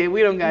happen. Yeah,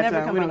 we don't got never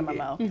time. come out of my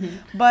mouth.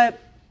 But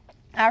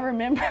I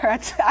remember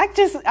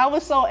I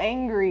was so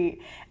angry,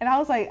 and I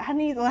was like, I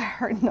need to let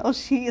her know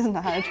she is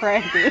not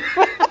attractive.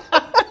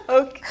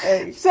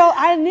 Okay. So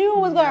I knew it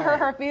was going to hurt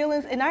her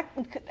feelings, and I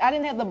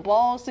didn't have the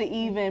balls to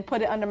even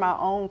put it under my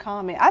own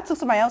comment. I took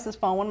somebody else's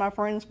phone, one of my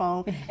friend's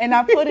phone, and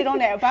I put it on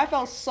there. But I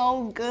felt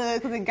so good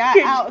because it got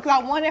out, because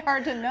I wanted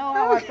her to know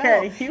how I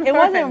felt. It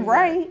wasn't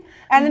right,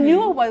 and I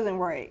knew it wasn't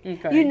right.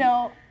 Okay. You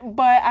know,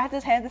 but I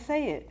just had to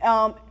say it.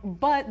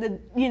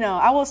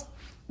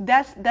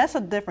 That's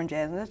a different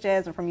Jasmine. That's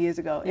Jasmine from years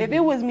ago. If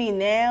it was me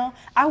now,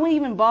 I wouldn't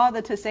even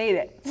bother to say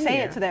it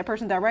to that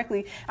person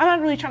directly. I'm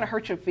not really trying to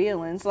hurt your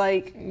feelings.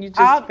 Like, you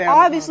just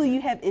obviously you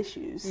have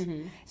issues.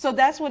 So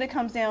that's what it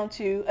comes down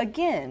to.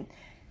 Again,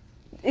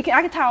 I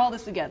can tie all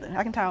this together.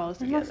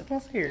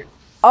 Let's hear it.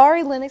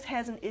 Ari Lennox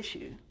has an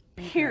issue,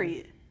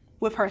 period,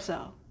 with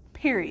herself,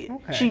 period.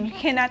 Okay. You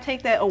cannot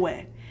take that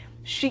away.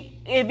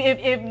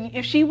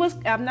 If she was,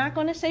 I'm not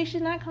going to say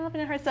she's not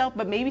confident in herself,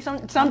 but maybe some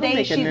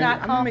days she's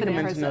not confident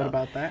in herself. Note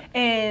about that.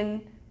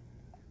 And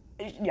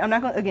I'm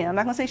not going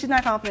to say she's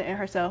not confident in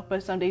herself,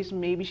 but some days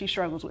maybe she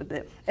struggles with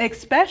it.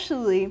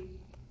 Especially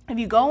if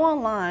you go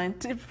online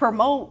to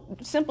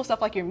promote simple stuff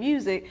like your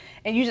music,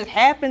 and you just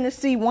happen to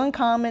see one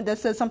comment that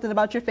says something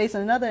about your face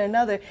and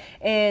another,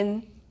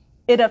 and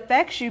it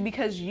affects you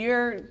because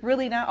you're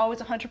really not always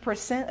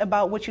 100%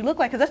 about what you look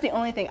like. Because that's the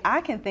only thing I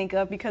can think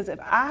of. Because if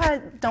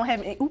I don't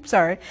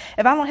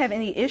have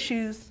any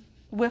issues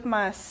with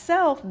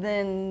myself,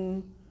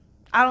 then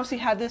I don't see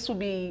how this would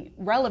be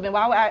relevant.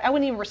 I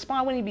wouldn't even respond.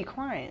 I wouldn't even be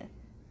crying.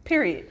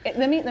 Period.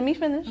 Let me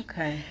finish.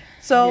 Okay.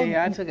 So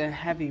I took a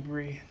heavy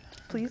breath.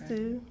 Please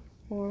do,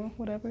 or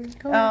whatever.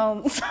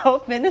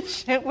 So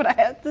finish what I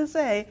have to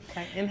say.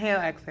 Okay.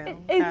 Inhale,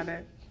 exhale. Got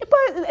it.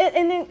 But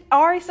and then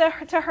Ari said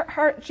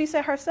she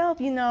said herself,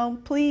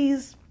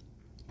 please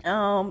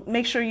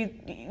make sure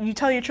you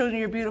tell your children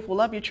you're beautiful,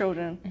 love your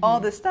children,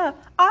 all this stuff.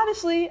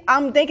 Obviously,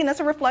 I'm thinking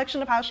that's a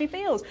reflection of how she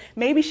feels.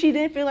 Maybe she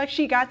didn't feel like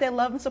she got that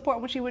love and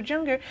support when she was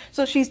younger,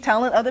 so she's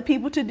telling other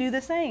people to do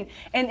the same.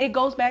 And it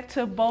goes back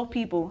to both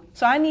people.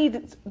 So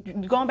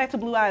going back to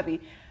Blue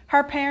Ivy.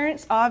 Her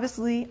parents,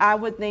 obviously, I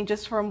would think,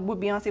 just from what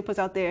Beyonce puts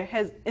out there,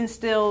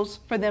 instills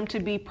for them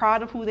to be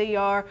proud of who they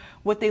are,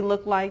 what they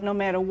look like, no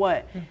matter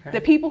what. Okay.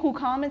 The people who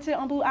commented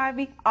on Blue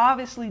Ivy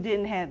obviously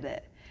didn't have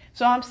that.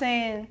 So I'm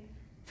saying,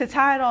 to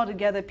tie it all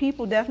together,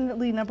 people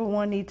definitely, number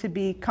one, need to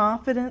be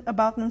confident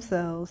about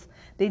themselves.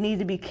 They need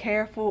to be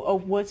careful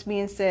of what's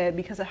being said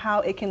because of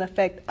how it can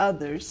affect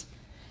others.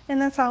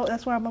 And that's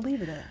where I'm going to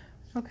leave it at.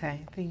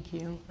 Okay, thank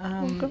you.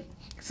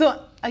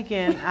 So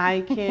again,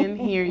 I can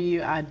hear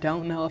you. I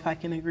don't know if I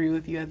can agree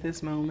with you at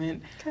this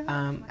moment. Okay.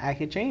 I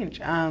could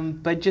change.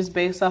 But just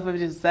based off of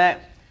just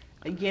that,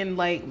 again,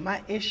 like,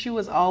 my issue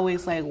is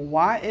always like,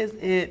 why is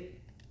it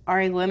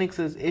Ari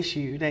Lennox's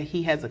issue that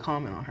he has a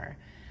comment on her?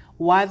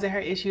 Why is it her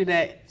issue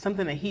that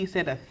something that he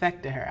said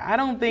affected her? I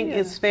don't think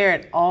it's fair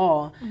at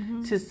all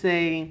to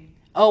say,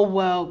 oh,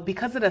 well,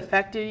 because it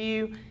affected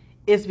you,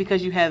 it's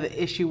because you have an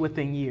issue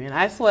within you. And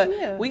that's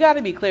what we got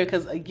to be clear,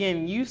 because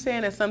again, you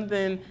saying that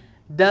something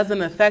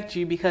doesn't affect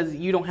you because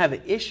you don't have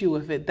an issue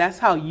with it, that's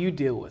how you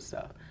deal with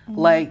stuff.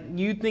 Like,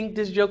 you think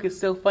this joke is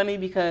so funny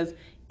because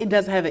it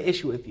doesn't have an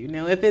issue with you.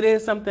 Now, if it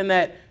is something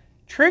that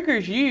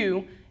triggers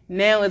you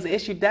now as an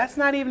issue, that's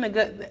not even a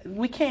good,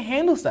 we can't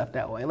handle stuff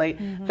that way. Like,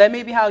 that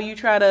may be how you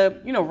try to,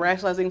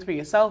 rationalize things for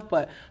yourself,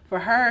 but for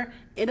her,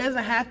 it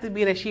doesn't have to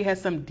be that she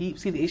has some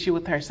deep-seated issue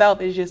with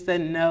herself. It's just that,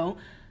 no,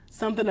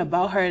 something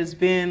about her has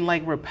been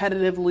like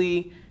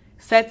repetitively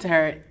said to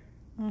her.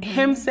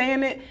 Him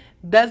saying it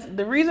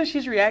the reason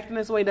she's reacting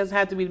this way doesn't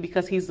have to be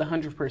because he's the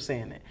 100%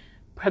 saying it,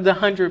 the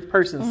 100th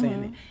person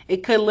saying it.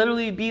 It could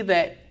literally be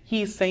that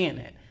he's saying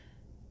it.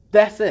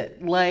 That's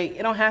it. Like,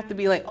 it don't have to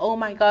be like, oh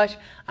my gosh,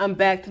 I'm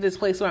back to this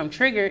place where I'm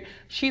triggered.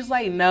 She's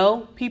like,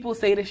 no, people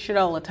say this shit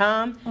all the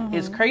time.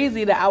 It's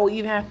crazy that I would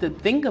even have to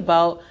think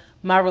about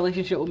my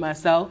relationship with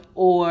myself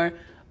or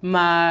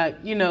my,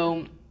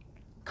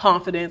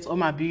 confidence or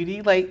my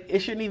beauty. Like, it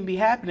shouldn't even be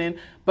happening.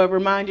 But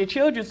remind your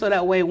children so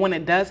that way when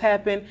it does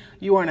happen,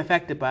 you aren't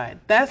affected by it.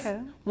 That's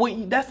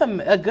that's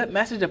a good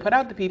message to put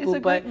out to people. It's a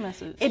great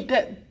message.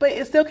 But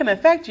it still can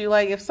affect you.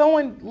 Like, if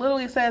someone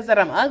literally says that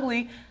I'm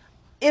ugly,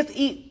 it's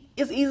easy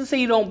to say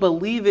you don't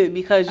believe it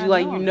because you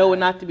know it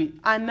not to be.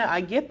 I know,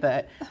 I get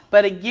that.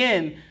 But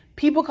again,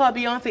 people call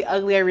Beyonce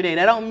ugly every day.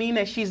 That don't mean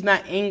that she's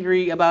not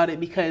angry about it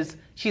because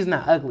she's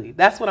not ugly.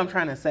 That's what I'm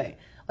trying to say.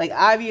 Like,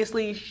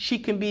 obviously, she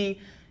can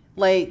be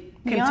like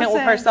content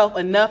with herself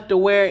enough to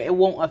where it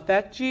won't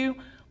affect you,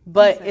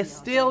 but it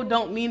still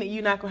don't mean that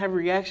you're not gonna have a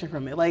reaction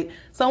from it. Like,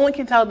 someone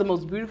can tell the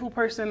most beautiful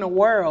person in the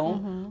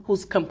world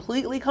who's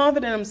completely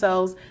confident in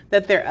themselves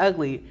that they're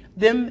ugly.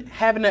 Them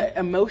having an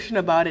emotion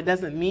about it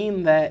doesn't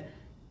mean that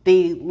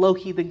they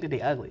low-key think that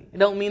they're ugly. It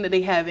don't mean that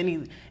they have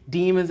any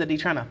demons that they're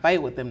trying to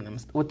fight within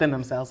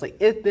themselves. Like,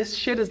 this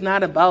shit is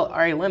not about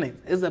Ari Lennox.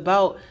 It's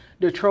about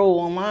the troll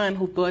online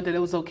who thought that it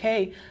was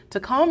okay to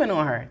comment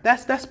on her.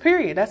 That's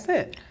period. That's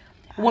it.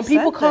 When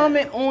people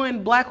comment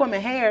on black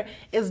women hair,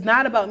 it's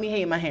not about me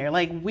hating my hair.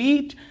 Like,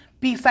 we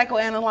be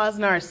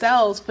psychoanalyzing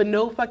ourselves for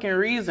no fucking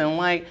reason.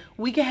 Like,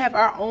 we can have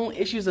our own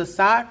issues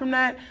aside from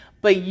that,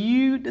 but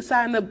you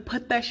deciding to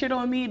put that shit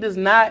on me does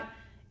not,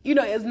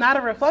 it's not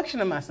a reflection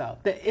of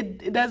myself. That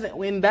it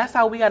doesn't. And that's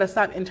how we got to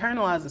stop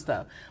internalizing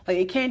stuff. Like,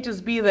 it can't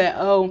just be that,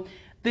 oh,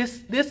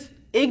 this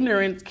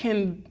ignorance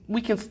can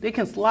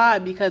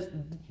slide because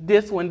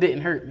this one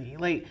didn't hurt me.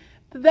 Like,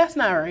 that's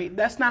not right.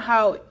 That's not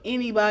how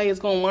anybody is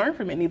going to learn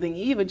from anything.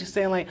 Even just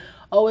saying like,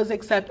 oh, it's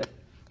accepted.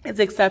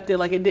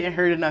 Like, it didn't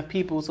hurt enough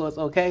people, so it's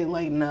okay.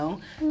 Like, no,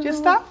 just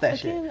stop that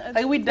shit.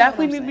 Like, we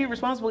definitely need to be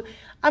responsible.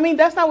 I mean,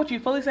 that's not what you're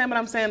fully saying, but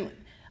I'm saying,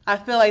 I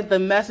feel like the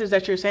message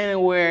that you're saying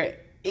where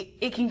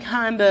it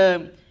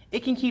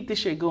can keep this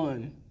shit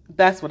going.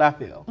 That's what I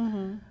feel.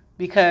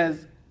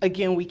 Because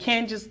again, we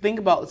can't just think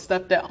about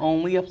stuff that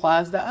only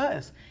applies to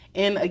us.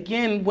 And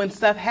again, when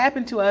stuff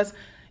happened to us,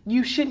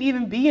 you shouldn't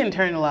even be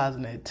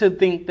internalizing it to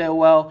think that,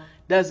 well,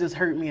 does this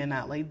hurt me or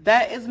not? Like,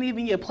 that isn't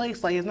even your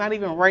place. Like, it's not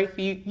even right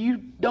for you.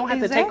 You don't have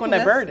to take on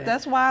that burden.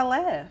 That's why I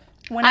laughed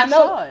when I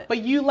saw it. But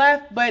you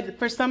laughed. But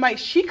for somebody,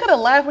 she could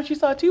have laughed when she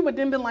saw it too, but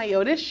then been like,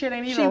 yo, this shit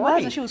ain't even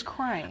right. She was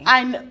crying.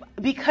 I know,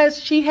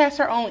 because she has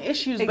her own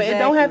issues, but it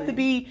don't have to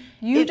be.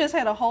 You just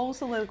had a whole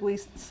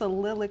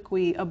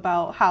soliloquy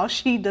about how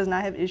she does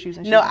not have issues.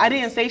 And I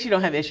didn't say she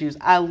don't have issues.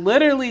 I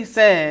literally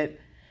said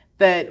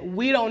that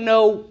we don't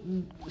know.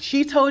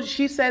 She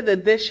said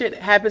that this shit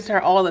happens to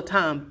her all the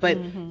time, but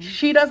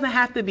she doesn't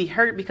have to be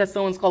hurt because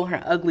someone's calling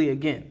her ugly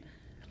again.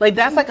 Like,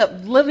 that's like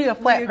literally a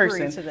flat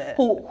person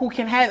who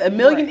can have a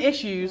million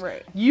issues.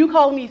 Right. You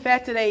calling me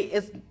fat today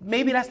is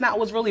maybe that's not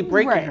what's really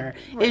breaking her.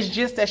 Right. It's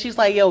just that she's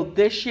like, yo,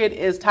 this shit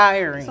is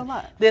tiring. It's a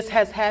lot. This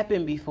has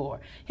happened before.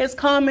 His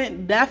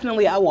comment,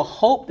 definitely, I will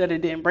hope that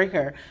it didn't break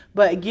her.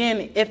 But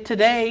again, if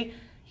today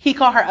he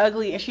called her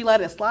ugly and she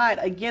let it slide,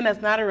 again,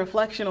 that's not a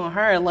reflection on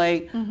her.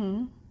 Like,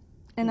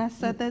 and I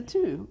said that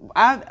too.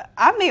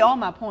 I made all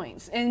my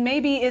points, and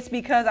maybe it's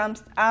because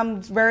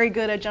I'm very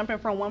good at jumping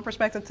from one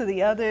perspective to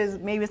the other.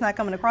 Maybe it's not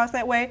coming across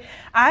that way.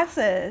 I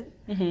said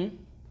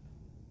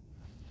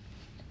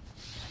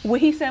what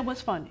he said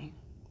was funny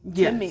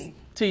to me.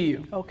 To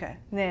you. Okay.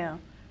 Now,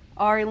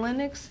 Ari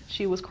Lennox,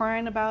 she was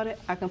crying about it.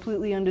 I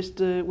completely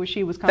understood where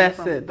she was coming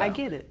from. That's it. I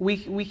get it.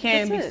 We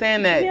can't be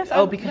saying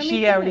that, because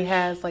she already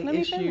has like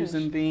issues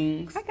and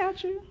things. I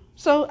got you.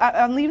 So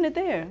I'm leaving it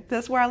there.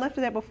 That's where I left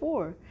it at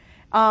before.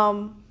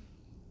 We'll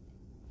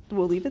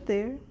leave it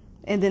there.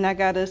 And then I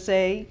gotta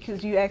say,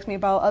 because you asked me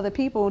about other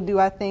people, do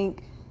I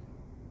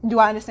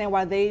understand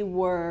why they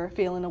were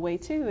feeling the way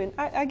too? And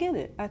I get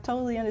it. I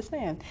totally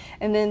understand.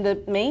 And then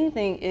the main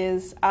thing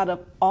is, out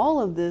of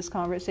all of this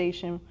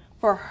conversation,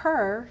 for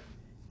her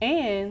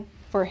and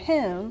for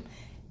him,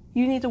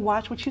 you need to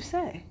watch what you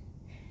say.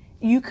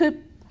 You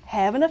could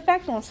have an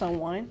effect on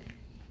someone.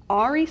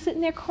 Ari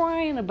sitting there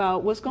crying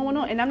about what's going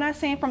on, and I'm not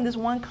saying from this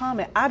one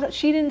comment.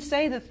 She didn't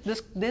say that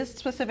this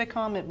specific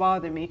comment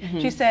bothered me.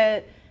 She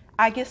said,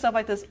 "I get stuff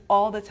like this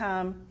all the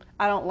time.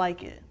 I don't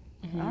like it."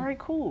 All right,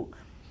 cool.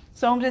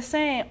 So I'm just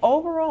saying,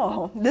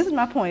 overall, this is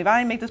my point. If I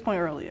didn't make this point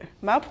earlier,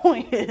 my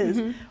point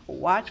is,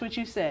 watch what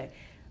you say.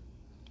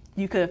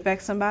 You could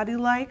affect somebody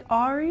like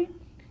Ari.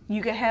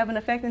 You could have an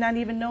effect and not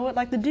even know it,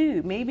 like the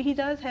dude. Maybe he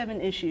does have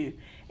an issue.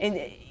 And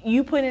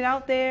you putting it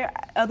out there,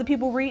 other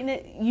people reading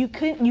it, you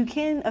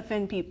can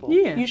offend people.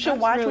 Yeah, you should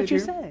watch what you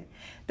say.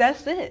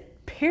 That's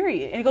it.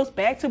 Period. And it goes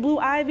back to Blue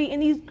Ivy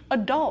and these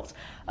adults.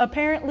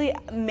 Apparently,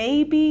 you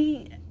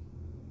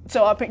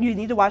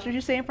need to watch what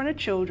you say in front of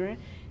children.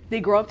 They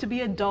grow up to be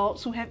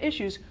adults who have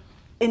issues.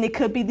 And it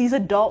could be these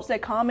adults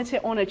that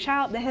commented on a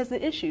child that has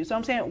the issue. So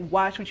I'm saying,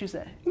 watch what you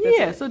say.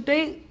 So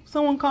date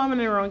someone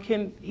commenting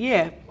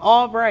on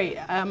all right.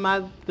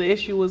 The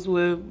issue was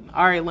with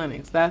Ari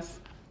Lennox. That's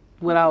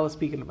what I was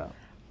speaking about.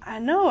 I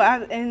know,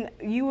 and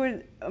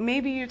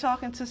maybe you're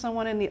talking to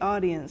someone in the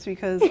audience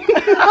because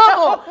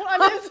no,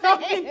 I'm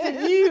talking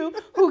to you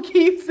who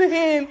keeps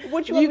saying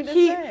what you want me to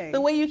say. The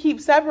way you keep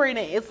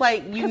separating it, it's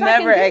like you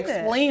never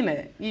explain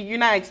it. You're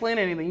not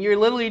explaining anything. You're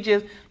literally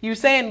you're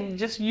saying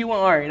just you and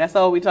Ari. That's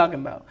all we're talking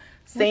about.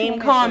 Same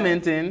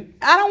commenting.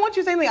 I don't want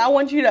you to say anything. I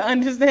want you to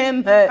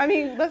understand that. I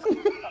mean,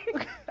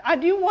 I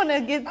do want to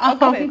get.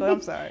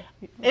 I'm sorry.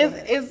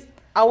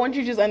 I want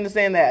you to just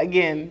understand that,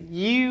 again,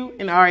 you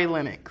and Ari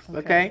Lennox,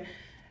 okay?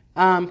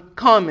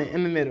 Comment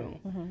in the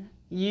middle. Mm-hmm.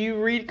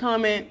 You read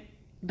comment,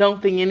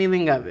 don't think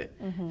anything of it.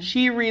 Mm-hmm.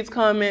 She reads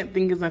comment,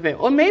 think it's unfair.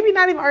 Or maybe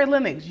not even Ari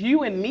Lennox,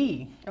 you and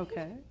me.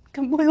 Okay.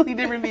 Completely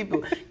different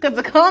people. Because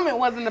the comment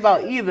wasn't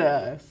about either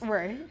of us.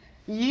 Right.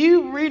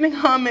 You reading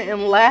comment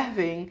and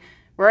laughing,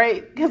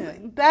 right? Because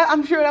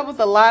I'm sure that was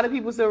a lot of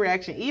people's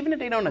reaction. Even if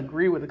they don't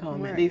agree with the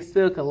comment, they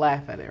still could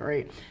laugh at it,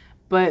 right?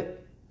 But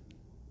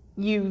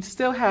you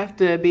still have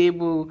to be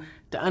able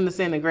to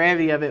understand the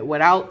gravity of it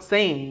without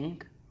saying,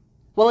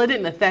 well, it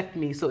didn't affect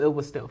me, so it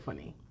was still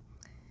funny.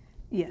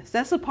 Yes,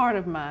 that's a part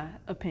of my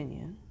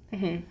opinion.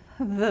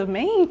 Mm-hmm. The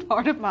main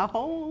part of my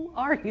whole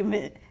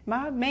argument,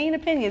 my main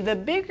opinion, the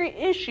bigger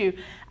issue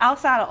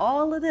outside of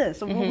all of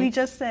this, what we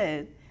just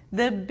said,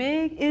 the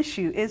big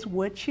issue is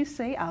what you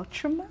say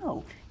out your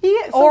mouth.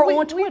 Yeah,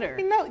 on Twitter.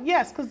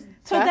 Yes, because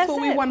that's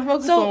what we want to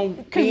focus on.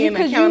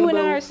 Because you and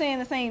I are saying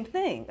the same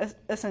thing,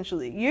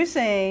 essentially. You're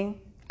saying,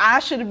 I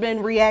should have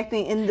been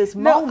reacting in this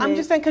moment. No, I'm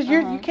just saying, because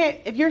you can't,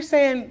 if you're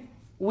saying,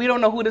 we don't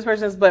know who this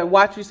person is, but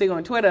watch you say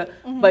on Twitter,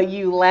 but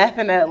you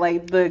laughing at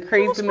like the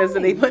craziness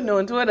that they putting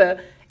on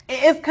Twitter,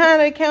 it's kind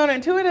of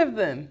counterintuitive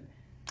then.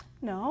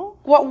 No.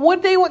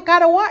 What they got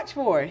to watch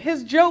for?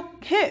 His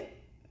joke hit.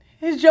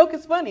 His joke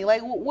is funny.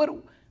 Like,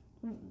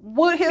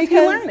 what is he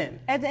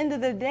learning? At the end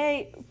of the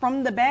day,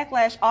 from the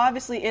backlash,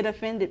 obviously it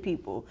offended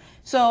people.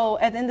 So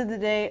at the end of the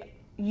day,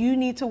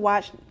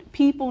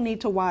 people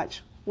need to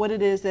watch what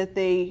it is that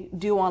they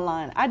do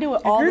online. I do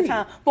it all the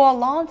time. For a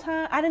long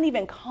time, I didn't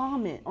even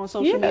comment on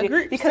social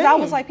media because I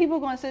was like, people are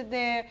going to sit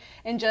there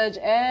and judge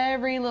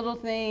every little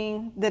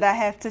thing that I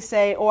have to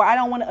say, or I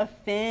don't want to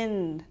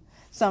offend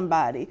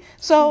somebody.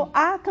 So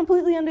I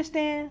completely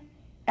understand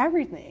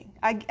everything.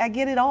 I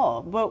get it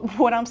all. But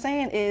what I'm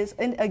saying is,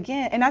 and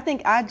I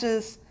think I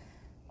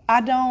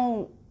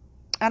don't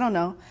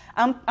know.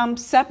 I'm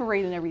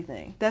separating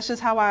everything. That's just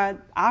how I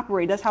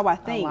operate. That's how I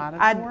think. A lot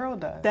of the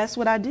world does. That's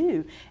what I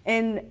do.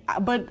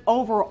 But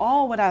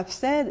overall, what I've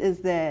said is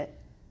that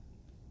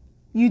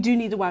you do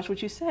need to watch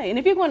what you say. And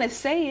if you're going to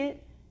say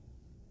it,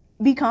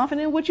 be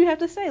confident in what you have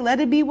to say. Let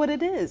it be what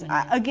it is.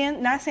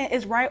 Again, not saying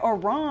it's right or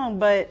wrong,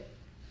 but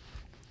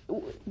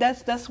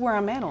that's where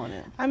I'm at on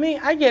it. I mean,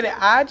 I get it.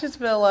 I just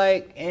feel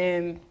like,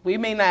 and we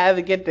may not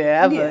ever get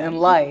there ever in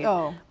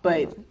life,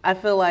 but I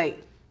feel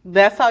like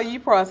that's how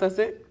you process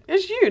it.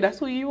 It's you. That's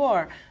who you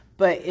are.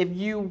 But if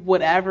you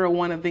would ever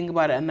want to think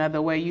about it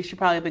another way, you should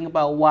probably think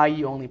about why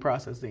you only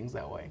process things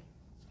that way.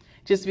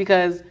 Just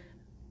because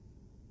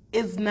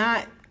it's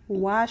not...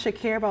 Why I should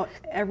care about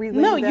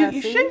everything? No,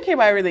 you shouldn't care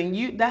about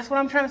everything. That's what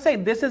I'm trying to say.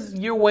 This is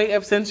your way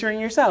of censoring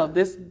yourself.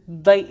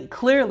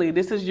 Clearly,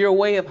 this is your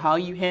way of how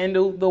you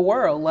handle the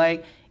world.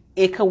 Like,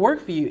 it could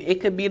work for you.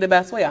 It could be the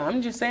best way.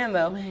 I'm just saying,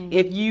 though,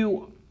 if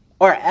you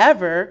are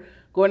ever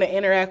going to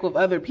interact with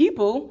other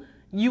people,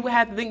 you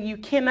have to think you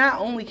cannot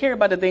only care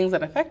about the things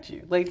that affect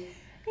you. Like,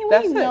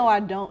 that's it.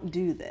 I don't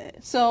do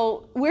that.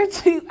 So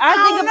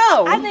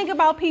I think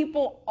about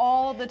people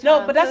all the time.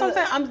 No, but that's what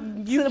I'm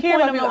saying. You care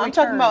about people. I'm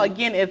talking about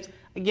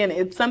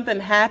if something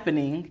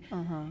happening.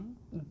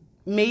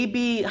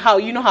 Maybe how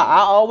I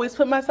always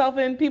put myself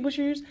in people's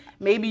shoes.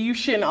 Maybe you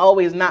shouldn't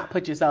always not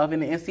put yourself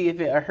in it and see if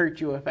it hurts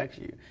you or affects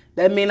you.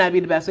 That may not be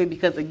the best way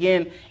because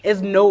again,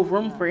 there's no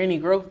room for any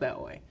growth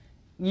that way.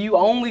 You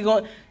only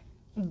going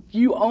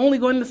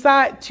to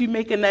decide to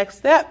make a next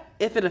step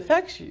if it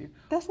affects you.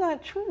 That's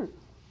not true.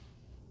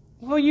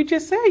 Well, you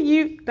just said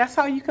that's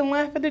how you can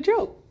laugh at the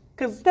joke.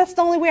 Because that's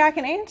the only way I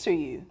can answer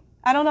you.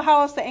 I don't know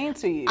how else to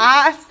answer you.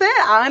 I said,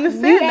 I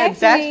understand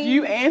that's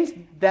you answer.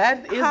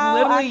 That is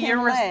literally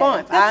your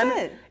response. That's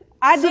it.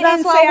 I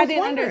didn't say I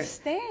didn't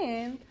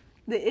understand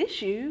the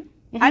issue.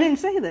 I didn't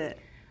say that.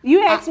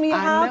 You asked me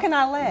how can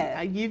I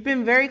laugh. You've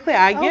been very clear.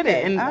 I get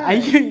it,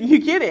 and you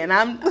get it, and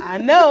I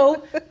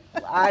know.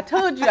 I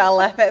told you I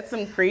laugh at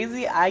some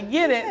crazy. I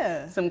get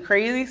it, some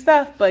crazy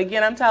stuff. But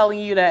again, I'm telling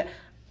you that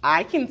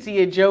I can see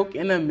a joke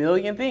in a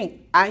million things.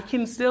 I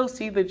can still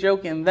see the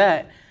joke in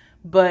that,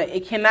 but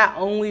it cannot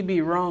only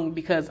be wrong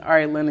because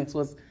Ari Lennox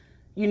was,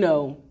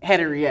 had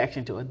a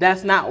reaction to it.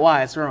 That's not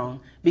why it's wrong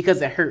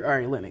because it hurt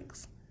Ari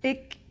Lennox.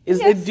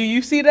 Do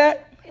you see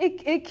that?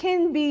 It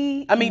can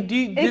be. I mean,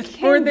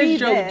 for this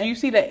joke, do you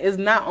see that it's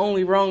not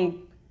only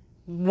wrong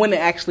when it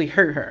actually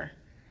hurt her?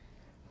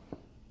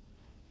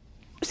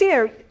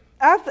 Sierra,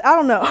 I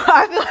don't know.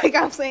 I feel like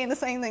I'm saying the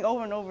same thing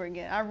over and over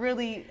again. I don't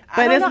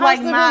it's know how like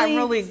to not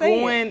really say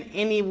going it.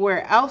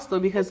 anywhere else though,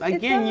 because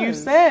again, you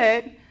does.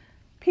 said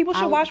People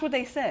should watch what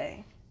they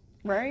say,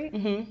 right?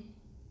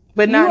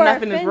 but You not are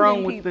nothing is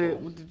wrong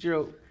offending with the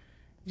joke.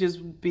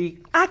 Just be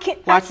I can.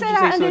 I watch said what you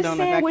say I so it don't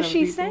understand affect what other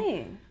she's people.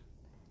 saying.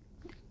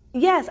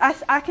 Yes,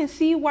 I can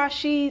see why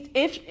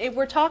if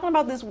we're talking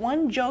about this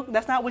one joke,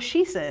 that's not what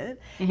she said.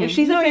 If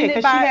she's offended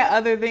because by she had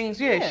other things.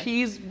 Yeah.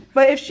 She's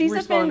But if she's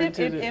responding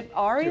offended, to the if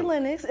Ari joke.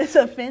 Lennox is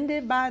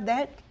offended by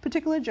that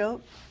particular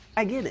joke,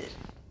 I get it.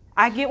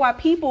 I get why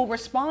people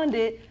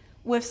responded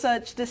with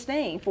such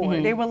disdain for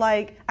it. They were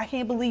like, "I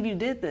can't believe you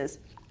did this."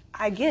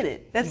 I get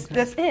it. That's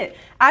it.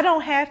 I don't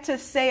have to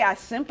say I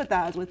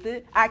sympathize with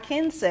it. I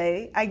can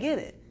say I get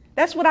it.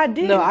 That's what I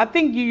do. No, I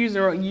think you use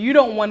the wrong. You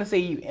don't want to say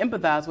you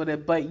empathize with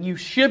it, but you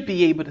should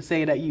be able to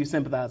say that you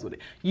sympathize with it.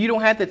 You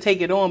don't have to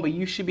take it on, but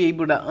you should be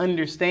able to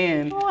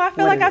understand. Oh, I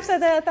feel like I've said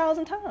that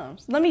 1,000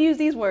 times. Let me use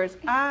these words.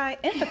 I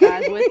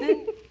empathize with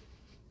it.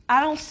 I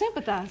don't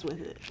sympathize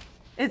with it.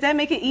 Does that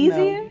make it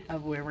easier? No,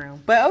 other way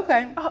around. But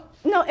okay.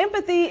 No,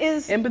 empathy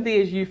is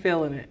You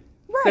feeling it.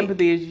 Right.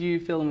 Sympathy is you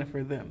feeling it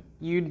for them.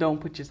 You don't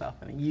put yourself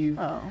in it. You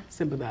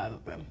sympathize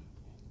with them.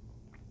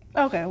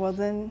 okay. Well,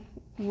 then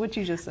what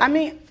you just said. I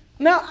mean,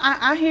 no,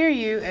 I hear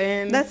you,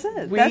 and That's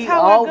it. We That's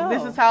how I go.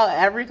 This is how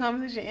every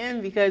conversation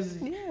ends because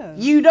Yeah.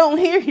 you don't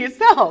hear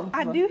yourself.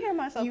 I do hear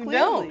myself. You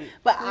clearly. don't,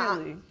 but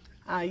clearly.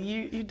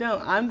 you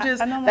don't. I'm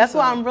just. I know That's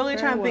why myself I'm really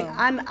trying to very think.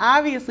 well.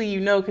 Obviously,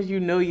 you know, because you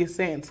know your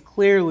stance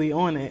clearly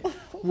on it,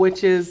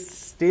 which is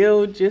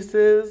still just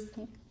as,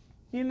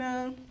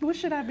 What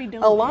should I be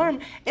doing? alarm.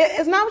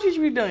 It's not what you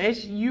should be doing.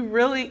 It's you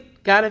really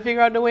got to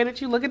figure out the way that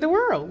you look at the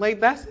world.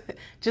 Like that's it.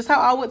 Just how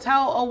I would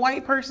tell a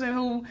white person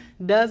who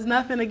does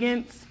nothing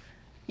against,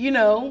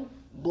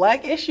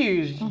 black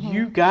issues.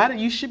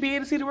 You should be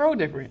able to see the world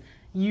different.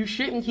 You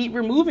shouldn't keep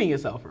removing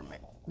yourself from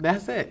it.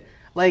 That's it.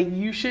 Like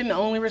you shouldn't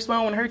only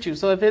respond when it hurts you.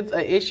 So if it's an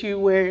issue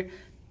where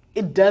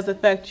it does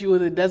affect you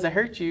or it doesn't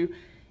hurt you,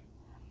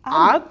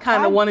 I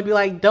kind of want to be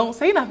like, don't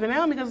say nothing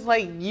now because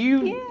like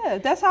you. Yeah,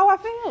 that's how I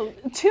feel.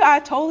 I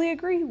totally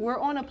agree. We're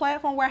on a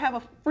platform where I have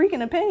a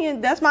freaking opinion.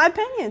 That's my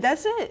opinion.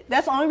 That's it.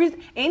 That's the only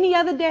reason. Any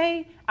other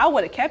day, I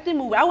would have kept it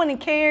moving. I wouldn't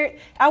have cared.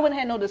 I wouldn't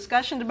have had no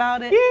discussions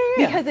about it.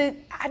 Yeah. Because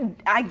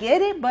I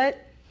get it,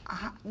 but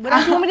what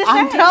else you want me to say?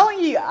 I'm telling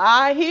you,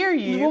 I hear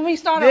you. You want me to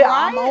start a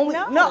That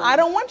riot? No, I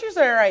don't want you to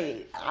start a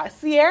riot.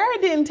 Sierra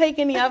didn't take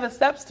any other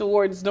steps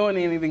towards doing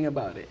anything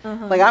about it.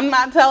 Like, I'm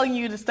not telling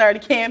you to start a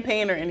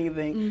campaign or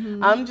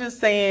anything. I'm just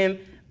saying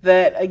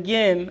that,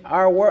 again,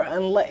 our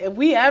world, if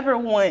we ever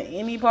want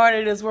any part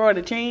of this world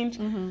to change,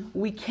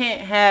 we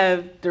can't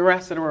have the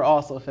rest of the world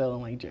also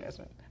feeling like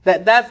Jasmine.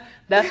 That's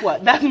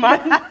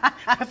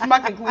my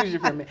conclusion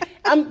from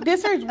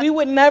it. We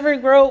would never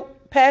grow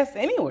past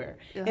anywhere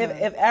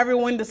if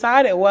everyone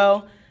decided,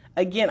 well,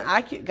 again,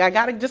 I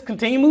gotta just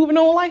continue moving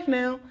on with life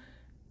now.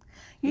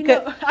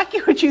 I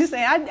get what you're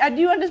saying. I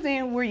do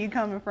understand where you're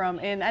coming from,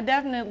 and I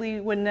definitely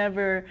would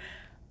never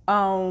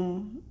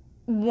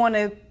want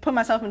to put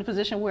myself in a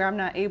position where I'm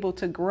not able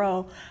to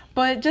grow.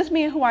 But just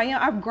being who I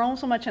am, I've grown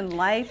so much in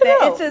life that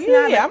it's just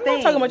not a I'm thing.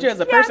 not talking about you as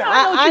a person.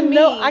 I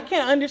know I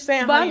can't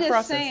understand but how I'm you just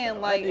process saying,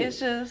 stuff. like, it's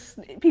just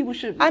people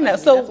should. I know.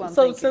 That's what I'm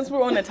So thinking. since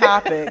we're on the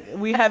topic,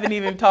 we haven't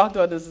even talked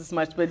about this as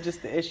much, but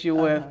just the issue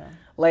with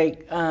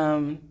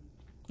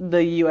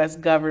the U.S.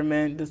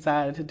 government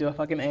decided to do a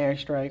fucking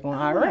airstrike on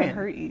I don't wanna Iran.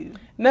 hurt you.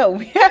 No,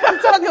 we have to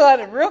talk about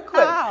it real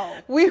quick. How?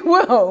 We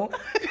will.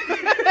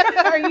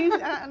 Are you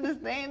not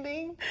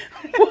understanding?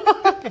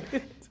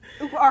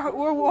 We're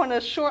on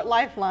a short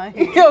lifeline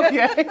here.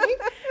 Okay.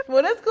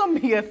 Well, that's gonna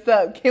be a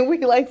stop. Can we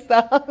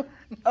stop?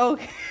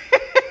 Okay.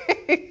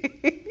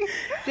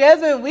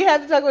 Jasmine, we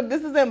have to talk about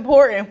this. Is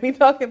important. We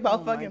talking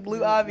about fucking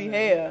Blue Ivy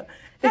hair.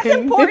 That's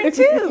important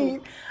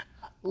too.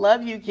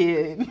 Love you,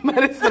 kid. But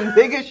it's some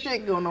bigger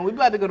shit going on. We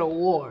about to go to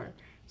war.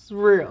 It's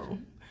real.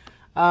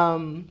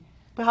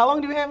 But how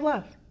long do we have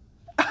left?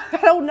 I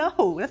don't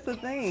know. That's the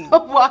thing.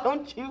 So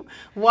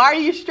why are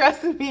you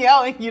stressing me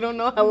out and you don't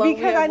know how long we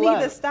Because have I need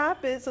left? to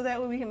stop it so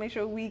that way we can make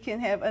sure we can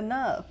have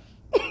enough.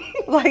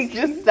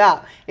 Just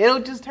stop. It'll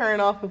just turn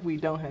off if we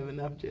don't have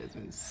enough,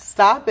 Jasmine.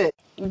 Stop it.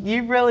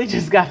 You really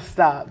just gotta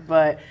stop.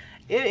 But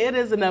it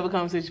is another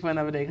conversation for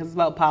another day because it's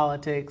about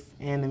politics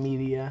and the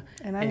media.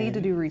 And I need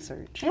to do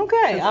research.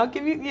 Okay, I'll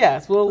give you.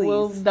 Yes,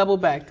 we'll double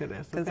back to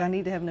this Because I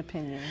need to have an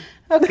opinion.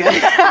 Okay.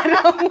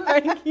 I don't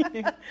like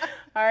you.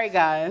 All right,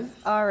 guys.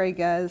 All right,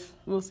 guys.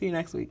 We'll see you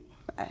next week.